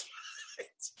this guy?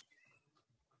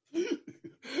 Dude,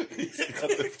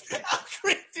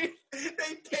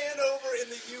 they pan over in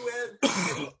the UN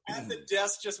at the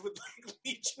desk just with like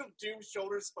Legion of Doom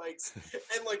shoulder spikes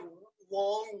and like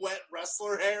long wet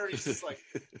wrestler hair. He's just like,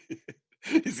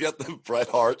 he's got the Bret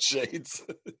Hart shades.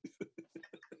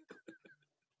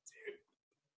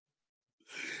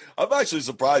 I'm actually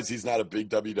surprised he's not a big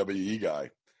WWE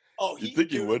guy. Oh, you'd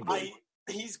think he would be.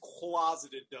 He's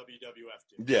closeted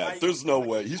WWF, dude. Yeah, there's no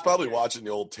way. He's probably watching the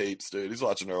old tapes, dude. He's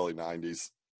watching early 90s.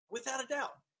 Without a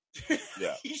doubt.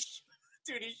 Yeah. He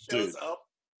shows up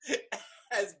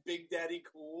as Big Daddy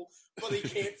Cool, but he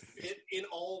can't fit in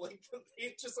all, like,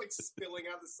 it's just, like, spilling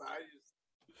out the side.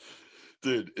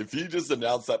 Dude, if he just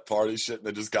announced that party shit and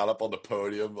then just got up on the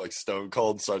podium like Stone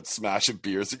Cold and started smashing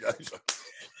beers together.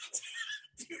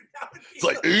 Dude, it's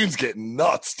like, Oon's getting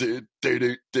nuts, dude.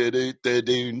 Dude.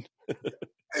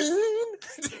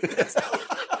 That's how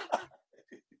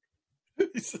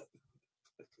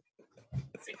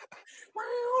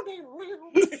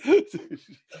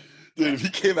dude, if he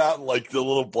came out in like the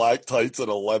little black tights and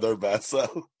a leather vest,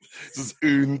 though, this is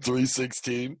Oon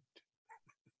 316.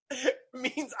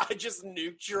 Means I just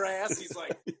nuked your ass. He's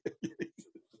like,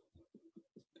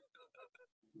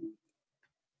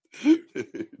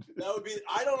 that would be.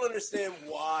 I don't understand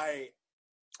why.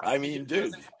 I mean,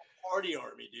 dude, party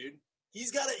army, dude.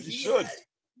 He's got a.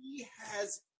 He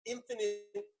has infinite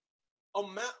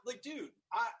amount. Like, dude,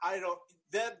 I don't.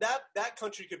 That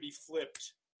country could be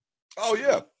flipped. Oh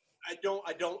yeah. I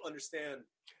don't understand.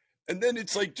 And then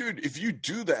it's like, dude, if you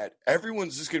do that,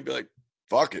 everyone's just gonna be like,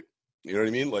 fuck it. You know what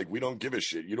I mean? Like, we don't give a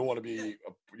shit. You don't want to be. You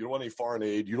don't want any foreign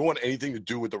aid. You don't want anything to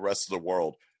do with the rest of the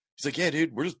world. He's like, yeah,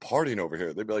 dude, we're just partying over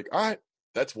here. They'd be like, all right,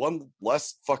 that's one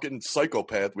less fucking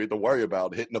psychopath we have to worry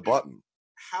about hitting a button.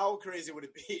 How crazy would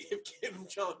it be if Kim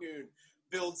Jong-un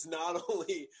builds not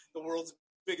only the world's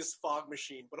biggest fog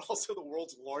machine, but also the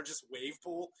world's largest wave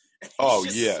pool? And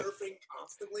he's just surfing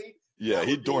constantly. Yeah,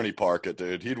 he'd Dorney Park it,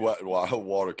 dude. He'd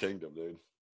Water Kingdom, dude.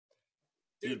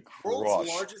 Dude,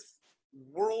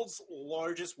 world's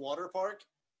largest water park?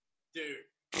 Dude,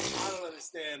 I don't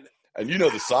understand. And you know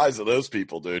the size of those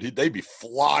people, dude. They'd be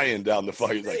flying down the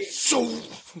fucking like,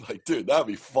 dude, that'd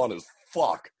be fun as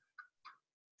fuck.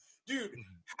 Dude,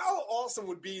 how awesome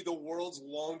would be the world's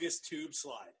longest tube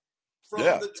slide from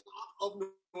the top of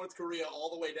North Korea all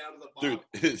the way down to the bottom?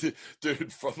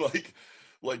 Dude, from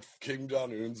like Kim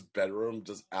Jong Un's bedroom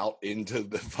just out into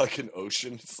the fucking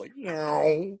ocean. It's like,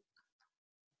 no.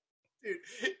 Dude,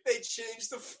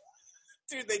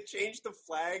 they changed the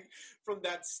flag from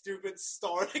that stupid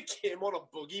star to Kim on a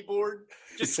boogie board.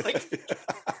 Just like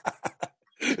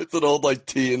it's an old like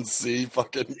TNC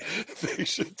fucking thing.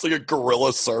 It's like a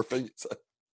gorilla surfing.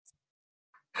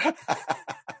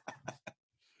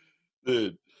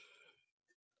 Dude,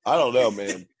 I don't know,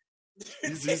 man.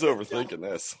 He's overthinking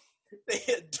this. They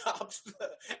adopt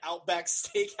the Outback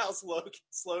Steakhouse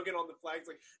slogan on the flag. It's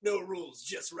like, no rules,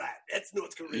 just right. That's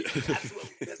North Korea.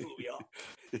 That's what we are.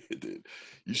 Dude,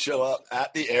 you show up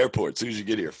at the airport as soon as you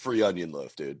get here. Free onion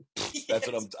loaf, dude. Yes. That's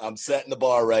what I'm setting the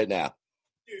bar right now.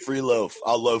 Dude, free loaf.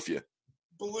 I'll loaf you.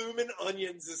 Blooming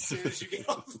onions as soon as you get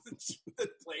off the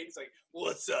plane. It's like,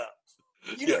 what's up?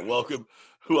 Welcome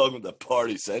to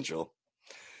Party Central.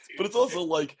 Dude, but it's also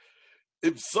like,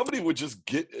 if somebody would just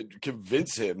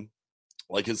convince him,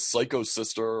 like his psycho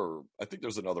sister, or I think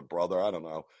there's another brother, I don't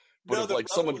know. But no, if like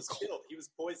someone was killed. He was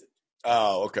poisoned.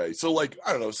 Oh, okay. So like,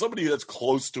 I don't know, somebody that's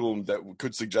close to him that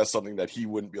could suggest something that he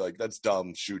wouldn't be like, that's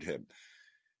dumb, shoot him.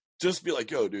 Just be like,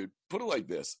 yo, dude, put it like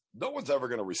this. No one's ever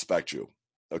going to respect you.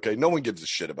 Okay? No one gives a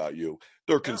shit about you.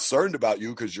 They're concerned about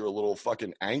you because you're a little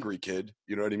fucking angry kid.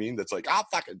 You know what I mean? That's like, I'll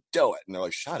fucking do it. And they're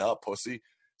like, shut up, pussy.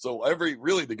 So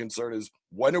really the concern is,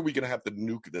 when are we going to have to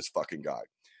nuke this fucking guy?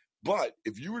 But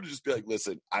if you were to just be like,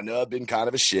 listen, I know I've been kind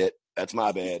of a shit. That's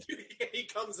my bad. He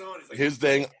comes on. He's like, here's the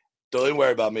thing. Don't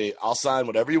worry about me. I'll sign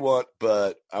whatever you want,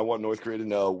 but I want North Korea to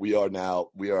know we are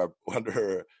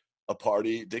under a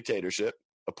party dictatorship,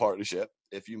 a partnership,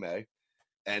 if you may.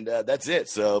 And that's it.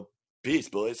 So peace,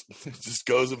 boys. Just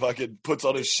goes and fucking puts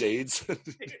on his shades.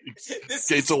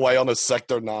 Skates away on a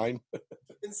Sector 9.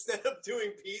 Instead of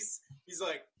doing peace, he's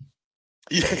like,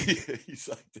 Yeah, he's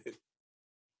like, dude.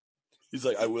 He's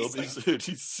like, I will be, dude.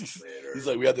 He's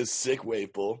like, we got this sick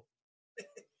wave pool.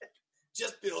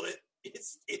 Just build it.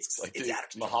 It's like, it's dude,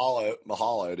 out of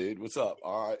mahalo, dude. What's up?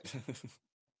 All right.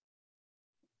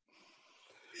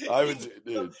 I would, dude.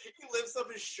 He lifts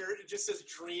up his shirt. It just says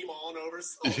 "Dream On" over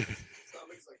something. He's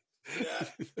like, yeah.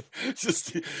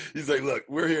 He's like, look,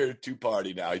 we're here to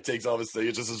party now. He takes off his thing.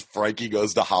 It just says Frankie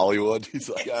goes to Hollywood. He's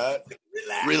like, all right,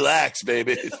 relax,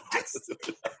 baby.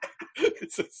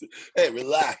 Hey,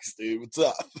 relax, dude. What's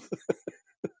up?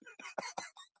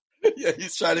 Yeah,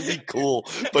 he's trying to be cool,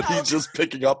 but he's just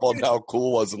picking up on how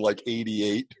cool was in like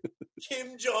 '88.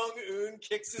 Kim Jong-un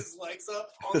kicks his legs up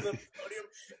on the podium,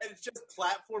 and it's just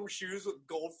platform shoes with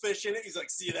goldfish in it. He's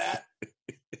like, see that?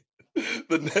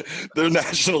 Their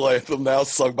national anthem now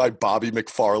sung by Bobby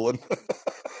McFarlane.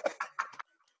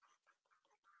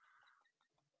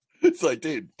 It's like,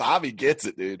 dude, Bobby gets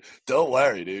it, dude. Don't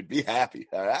worry, dude. Be happy,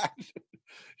 all right?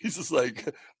 He's just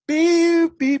like,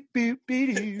 beep, beep, beep,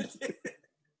 beep.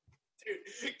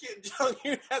 Dude, Kim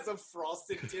Jong-un has a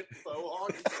frosted tip faux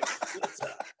hawk.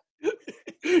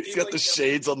 He's got like the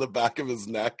shades on the back of his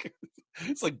neck.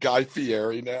 It's like Guy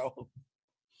Fieri now.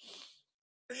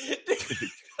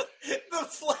 The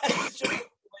flag is just a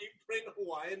plain print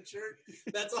Hawaiian shirt.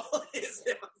 That's all it is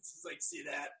now. It's just like, see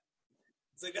that?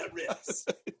 It's like, that rips.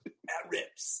 That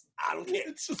rips. I don't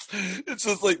care. It's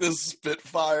just like this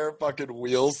Spitfire fucking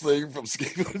wheels thing from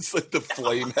Skateboard. It's like the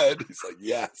flame head. He's like,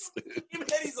 yes.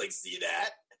 He's like, see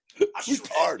that? We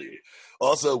party.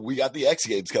 Also, we got the X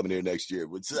Games coming here next year.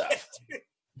 What's up?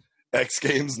 X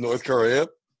Games, North Korea.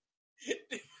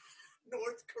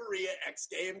 North Korea X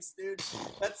Games, dude.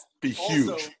 That's be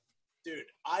also, huge, dude.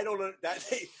 I don't know that.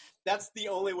 That's the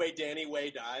only way Danny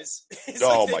Way dies.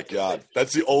 Oh my god,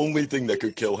 that's the only thing that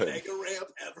could kill him. Mega ramp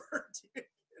ever, dude.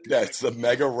 Yeah, it's the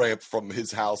mega ramp from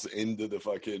his house into the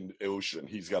fucking ocean.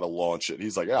 He's got to launch it.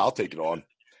 He's like, yeah, I'll take it on.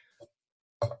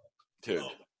 Dude,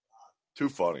 too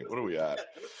funny. What are we at? Yeah,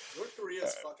 North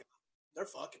Korea's fucking. They're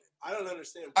fucking it. I don't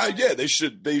understand. Yeah, they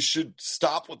should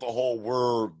stop with the whole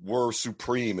we're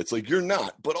supreme. It's like, you're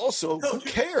not, but also who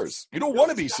cares? You don't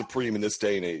want to be supreme in this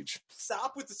day and age.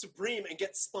 Stop with the Supreme and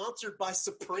get sponsored by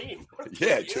Supreme.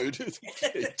 Yeah, dude.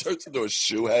 It turns into a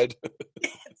shoe head.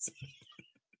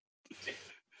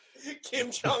 Kim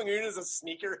Jong-un as a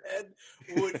sneakerhead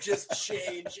would just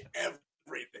change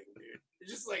everything, dude.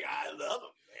 It's just like, I love him.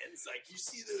 It's like, you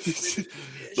see those.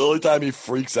 The only time he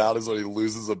freaks out is when he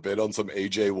loses a bid on some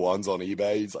AJ1s on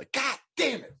eBay. He's like, God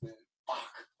damn it, man.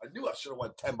 Fuck. I knew I should have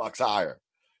went $10 higher.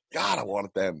 God, I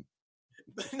wanted them.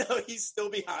 But no, he's still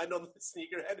behind on the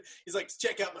sneakerhead. He's like,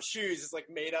 check out my shoes. It's like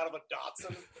made out of a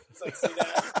Datsun. It's like, see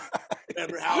that?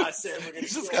 Remember how I said we're gonna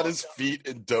He's just got his feet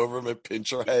in Doberman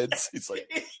pincher heads. He's like,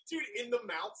 dude, in the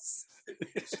mouths.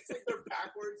 It's just like they're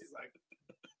backwards.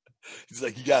 He's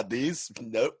like, you got these?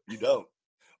 Nope, you don't.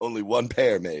 Only one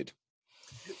pair made.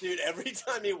 Dude, every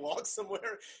time he walks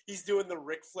somewhere, he's doing the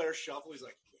Ric Flair shuffle. He's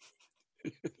like,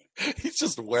 he's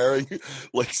just wearing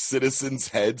like citizens'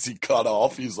 heads he cut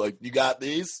off. He's like, you got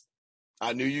these?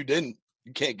 I knew you didn't.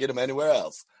 You can't get them anywhere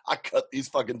else. I cut these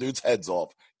fucking dudes' heads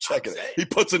off. Check it. He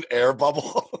puts an air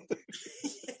bubble on.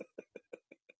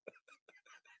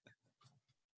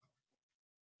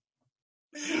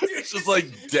 It's just like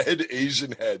dead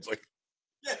Asian heads. Like,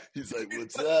 he's like,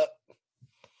 what's up?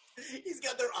 He's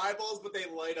got their eyeballs, but they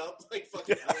light up like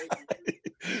fucking LED.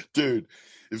 Dude,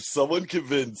 if someone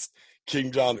convinced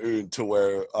Kim Jong-un to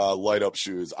wear light up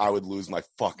shoes, I would lose my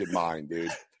fucking mind,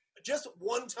 dude. Just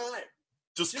one time.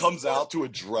 Just comes out to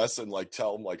address and like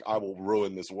tell him like I will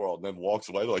ruin this world, and then walks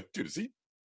away. They're like, dude, is he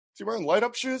wearing light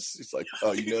up shoes? He's like,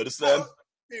 oh, you noticed them?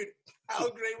 Dude, how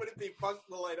great would it be? Fuck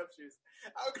the light up shoes.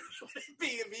 How great would it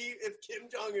be if Kim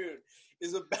Jong-un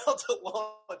is about to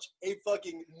launch a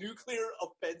fucking nuclear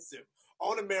offensive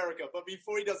on America, but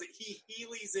before he does it, he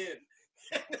Heelys in.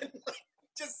 And then, like,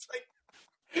 just like...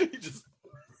 He just...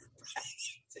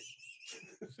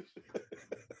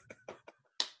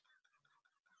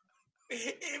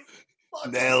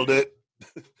 Nailed it.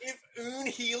 If Un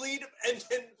Heeled and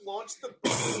then launched the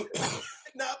button,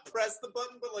 not press the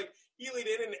button, but like Heeled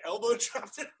in and elbow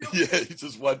dropped it. Yeah, he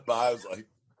just went by. I was like...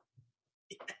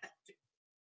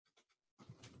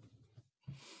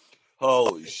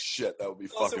 Holy shit, that would be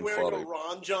also fucking wearing funny. A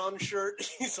Ron John shirt.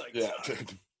 He's like, yeah,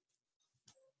 dude.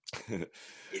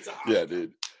 It's a yeah,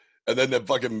 dude. And then the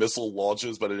fucking missile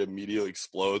launches, but it immediately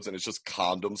explodes, and it's just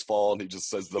condoms fall, and he just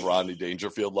says the Rodney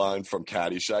Dangerfield line from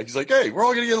Caddyshack. He's like, hey, we're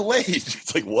all gonna get laid.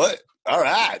 It's like, what? All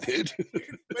right, dude.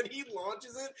 When he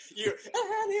launches it, you're,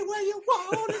 any way you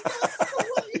want it, that's the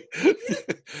way.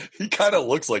 He kind of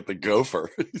looks like the Gopher.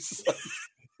 He's like,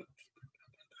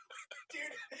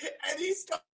 And he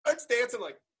starts dancing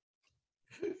like.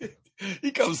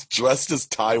 He comes dressed as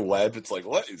Ty Webb. It's like,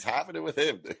 what is happening with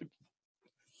him, dude?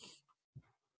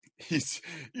 You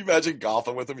imagine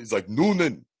golfing with him. He's like,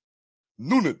 Noonan.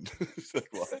 He's like,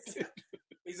 what?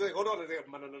 He's like, hold on. No.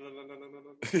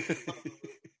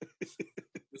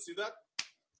 You see that?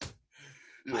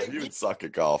 Yeah, he would suck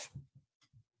at golf.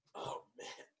 Oh, man.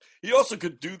 He also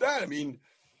could do that. I mean,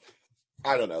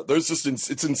 I don't know. There's just,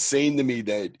 it's insane to me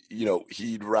that,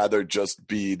 he'd rather just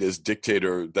be this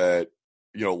dictator that,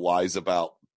 lies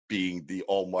about being the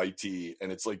almighty.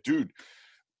 And it's like, dude,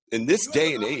 in this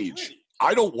day and age,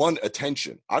 I don't want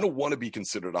attention. I don't want to be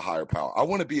considered a higher power. I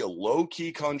want to be a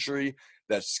low-key country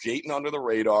that's skating under the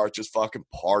radar, just fucking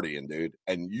partying, dude.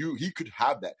 And he could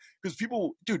have that. Because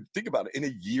people, dude, think about it. In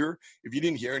a year, if you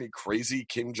didn't hear any crazy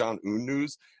Kim Jong-un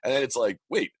news, and then it's like,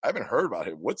 wait, I haven't heard about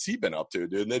him. What's he been up to,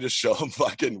 dude? And they just show him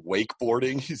fucking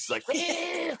wakeboarding. He's like,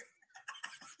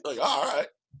 like, all right.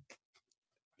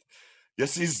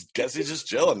 Guess he's just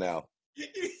chilling now.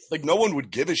 Like, no one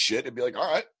would give a shit and be like,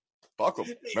 all right. Fuck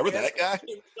him. Remember that guy?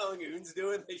 Kim Jong-un's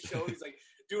doing. They show he's like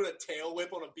doing a tail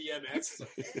whip on a BMX.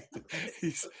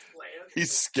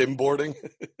 He's skimboarding.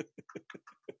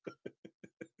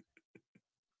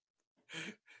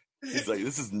 He's like,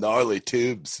 this is gnarly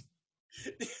tubes.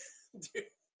 Dude,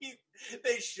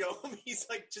 they show him. He's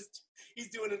like he's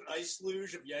doing an ice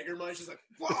luge of Jägermeister. He's like,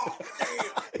 whoa,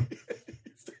 damn.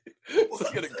 It's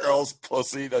like a girl's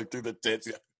pussy like through the tits.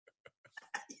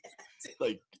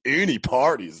 Like uni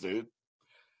parties, dude.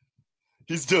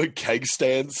 He's doing keg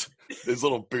stands. His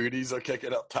little booties are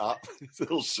kicking up top. His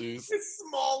little shoes. His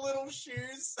small little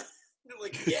shoes. They're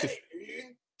like, get it,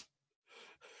 dude.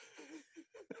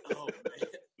 Oh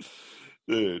man,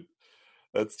 dude,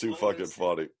 that's too fucking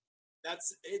funny.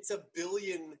 It's $1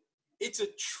 billion. It's $1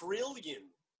 trillion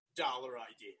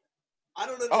idea. I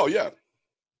don't know. Oh yeah.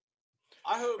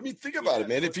 I mean, think about it,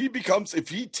 man. If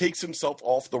he takes himself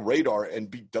off the radar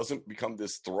and doesn't become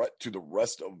this threat to the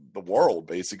rest of the world,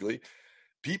 basically,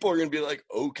 people are going to be like,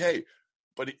 okay.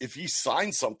 But if he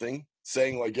signs something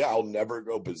saying like, yeah, I'll never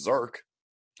go berserk,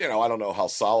 I don't know how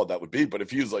solid that would be. But if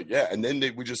he was like, yeah, and then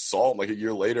we just saw him like a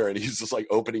year later and he's just like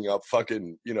opening up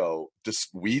fucking,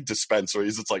 weed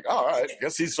dispensaries. It's like, all right, I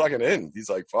guess he's fucking in. He's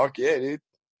like, fuck yeah, dude.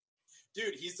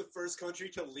 Dude, he's the first country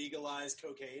to legalize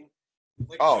cocaine.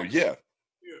 Like, oh, yeah.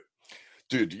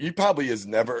 Dude, he probably has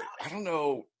never, I don't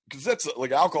know, because that's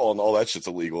like alcohol and all that shit's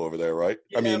illegal over there, right?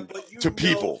 Yeah, I mean, to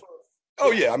people.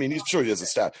 Oh, yeah. I mean, he's sure he has a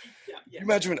staff. Yeah. Can you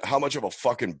imagine how much of a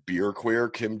fucking beer queer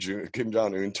Kim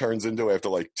Jong-un turns into after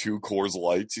like 2 Coors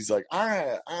Lights? He's like,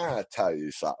 I tell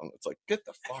you something. It's like, get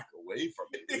the fuck away from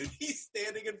me, dude. He's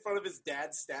standing in front of his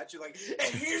dad's statue like,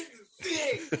 and here's the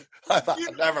thing.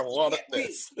 I never wanted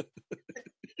this.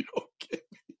 You don't get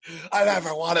me. I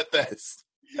never wanted this.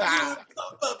 You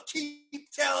pop up, keep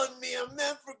telling me I'm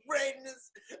meant for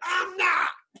greatness. I'm not.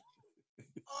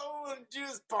 I want to do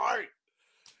this part.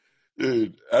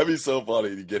 Dude, that'd be so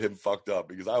funny to get him fucked up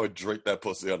because I would drink that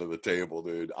pussy under the table,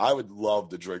 dude. I would love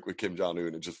to drink with Kim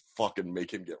Jong-un and just fucking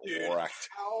make him get wrecked.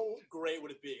 How great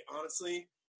would it be? Honestly,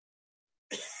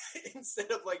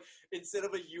 instead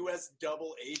of a U.S.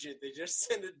 double agent, they just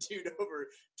send a dude over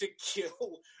to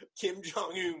kill Kim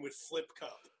Jong-un with Flip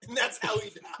Cup. And that's how he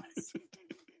dies.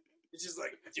 It's just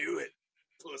like, do it,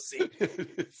 pussy.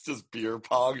 It's just beer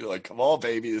pong. You're like, come on,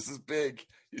 baby, this is big.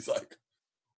 He's like,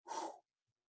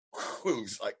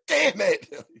 damn it.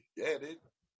 Yeah, dude.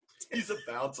 He's a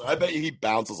bouncer. I bet he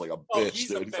bounces like a bitch, he's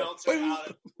dude. A bouncer.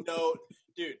 No,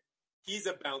 dude, he's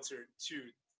a bouncer to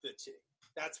the chick.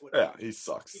 That's what. Yeah, he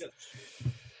sucks.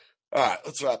 All right,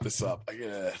 let's wrap this up. I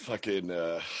gotta fucking.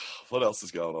 What else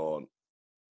is going on?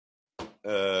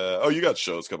 You got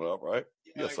shows coming up, right?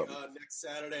 Yeah, next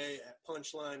Saturday at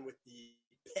Punchline with the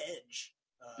Pedge.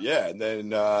 Yeah, and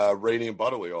then Rainy and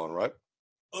Butterly on, right?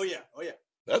 Oh yeah.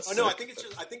 That's no, I think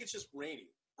it's just Rainy.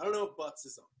 I don't know if Butts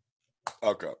is on.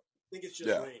 Okay. I think it's just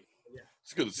Rainy. Yeah.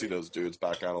 It's good to see those dudes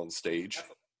back out on stage.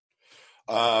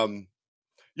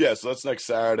 Yeah, so that's next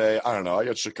Saturday. I don't know. I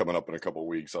got shit coming up in a couple of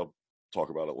weeks. I'll talk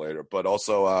about it later. But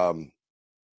also,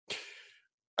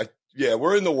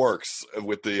 we're in the works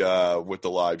with the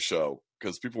live show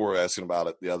because people were asking about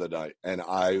it the other night, and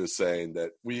I was saying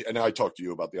that I talked to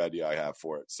you about the idea I have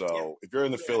for it. So if you're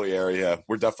in the Philly area,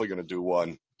 we're definitely going to do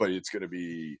one, but it'll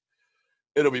be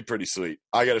pretty sweet.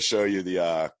 I got to show you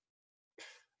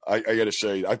I got to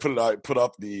show you. I put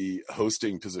up the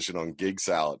hosting position on Gig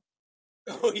Salad.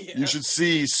 Oh yeah. You should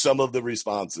see some of the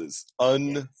responses.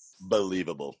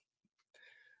 Unbelievable.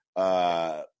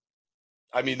 I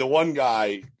mean, the one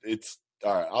guy, it's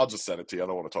all right. I'll just send it to you. I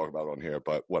don't want to talk about it on here,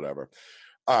 but whatever.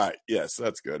 All right. Yes,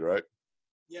 that's good, right?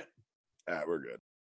 Yeah. We're good.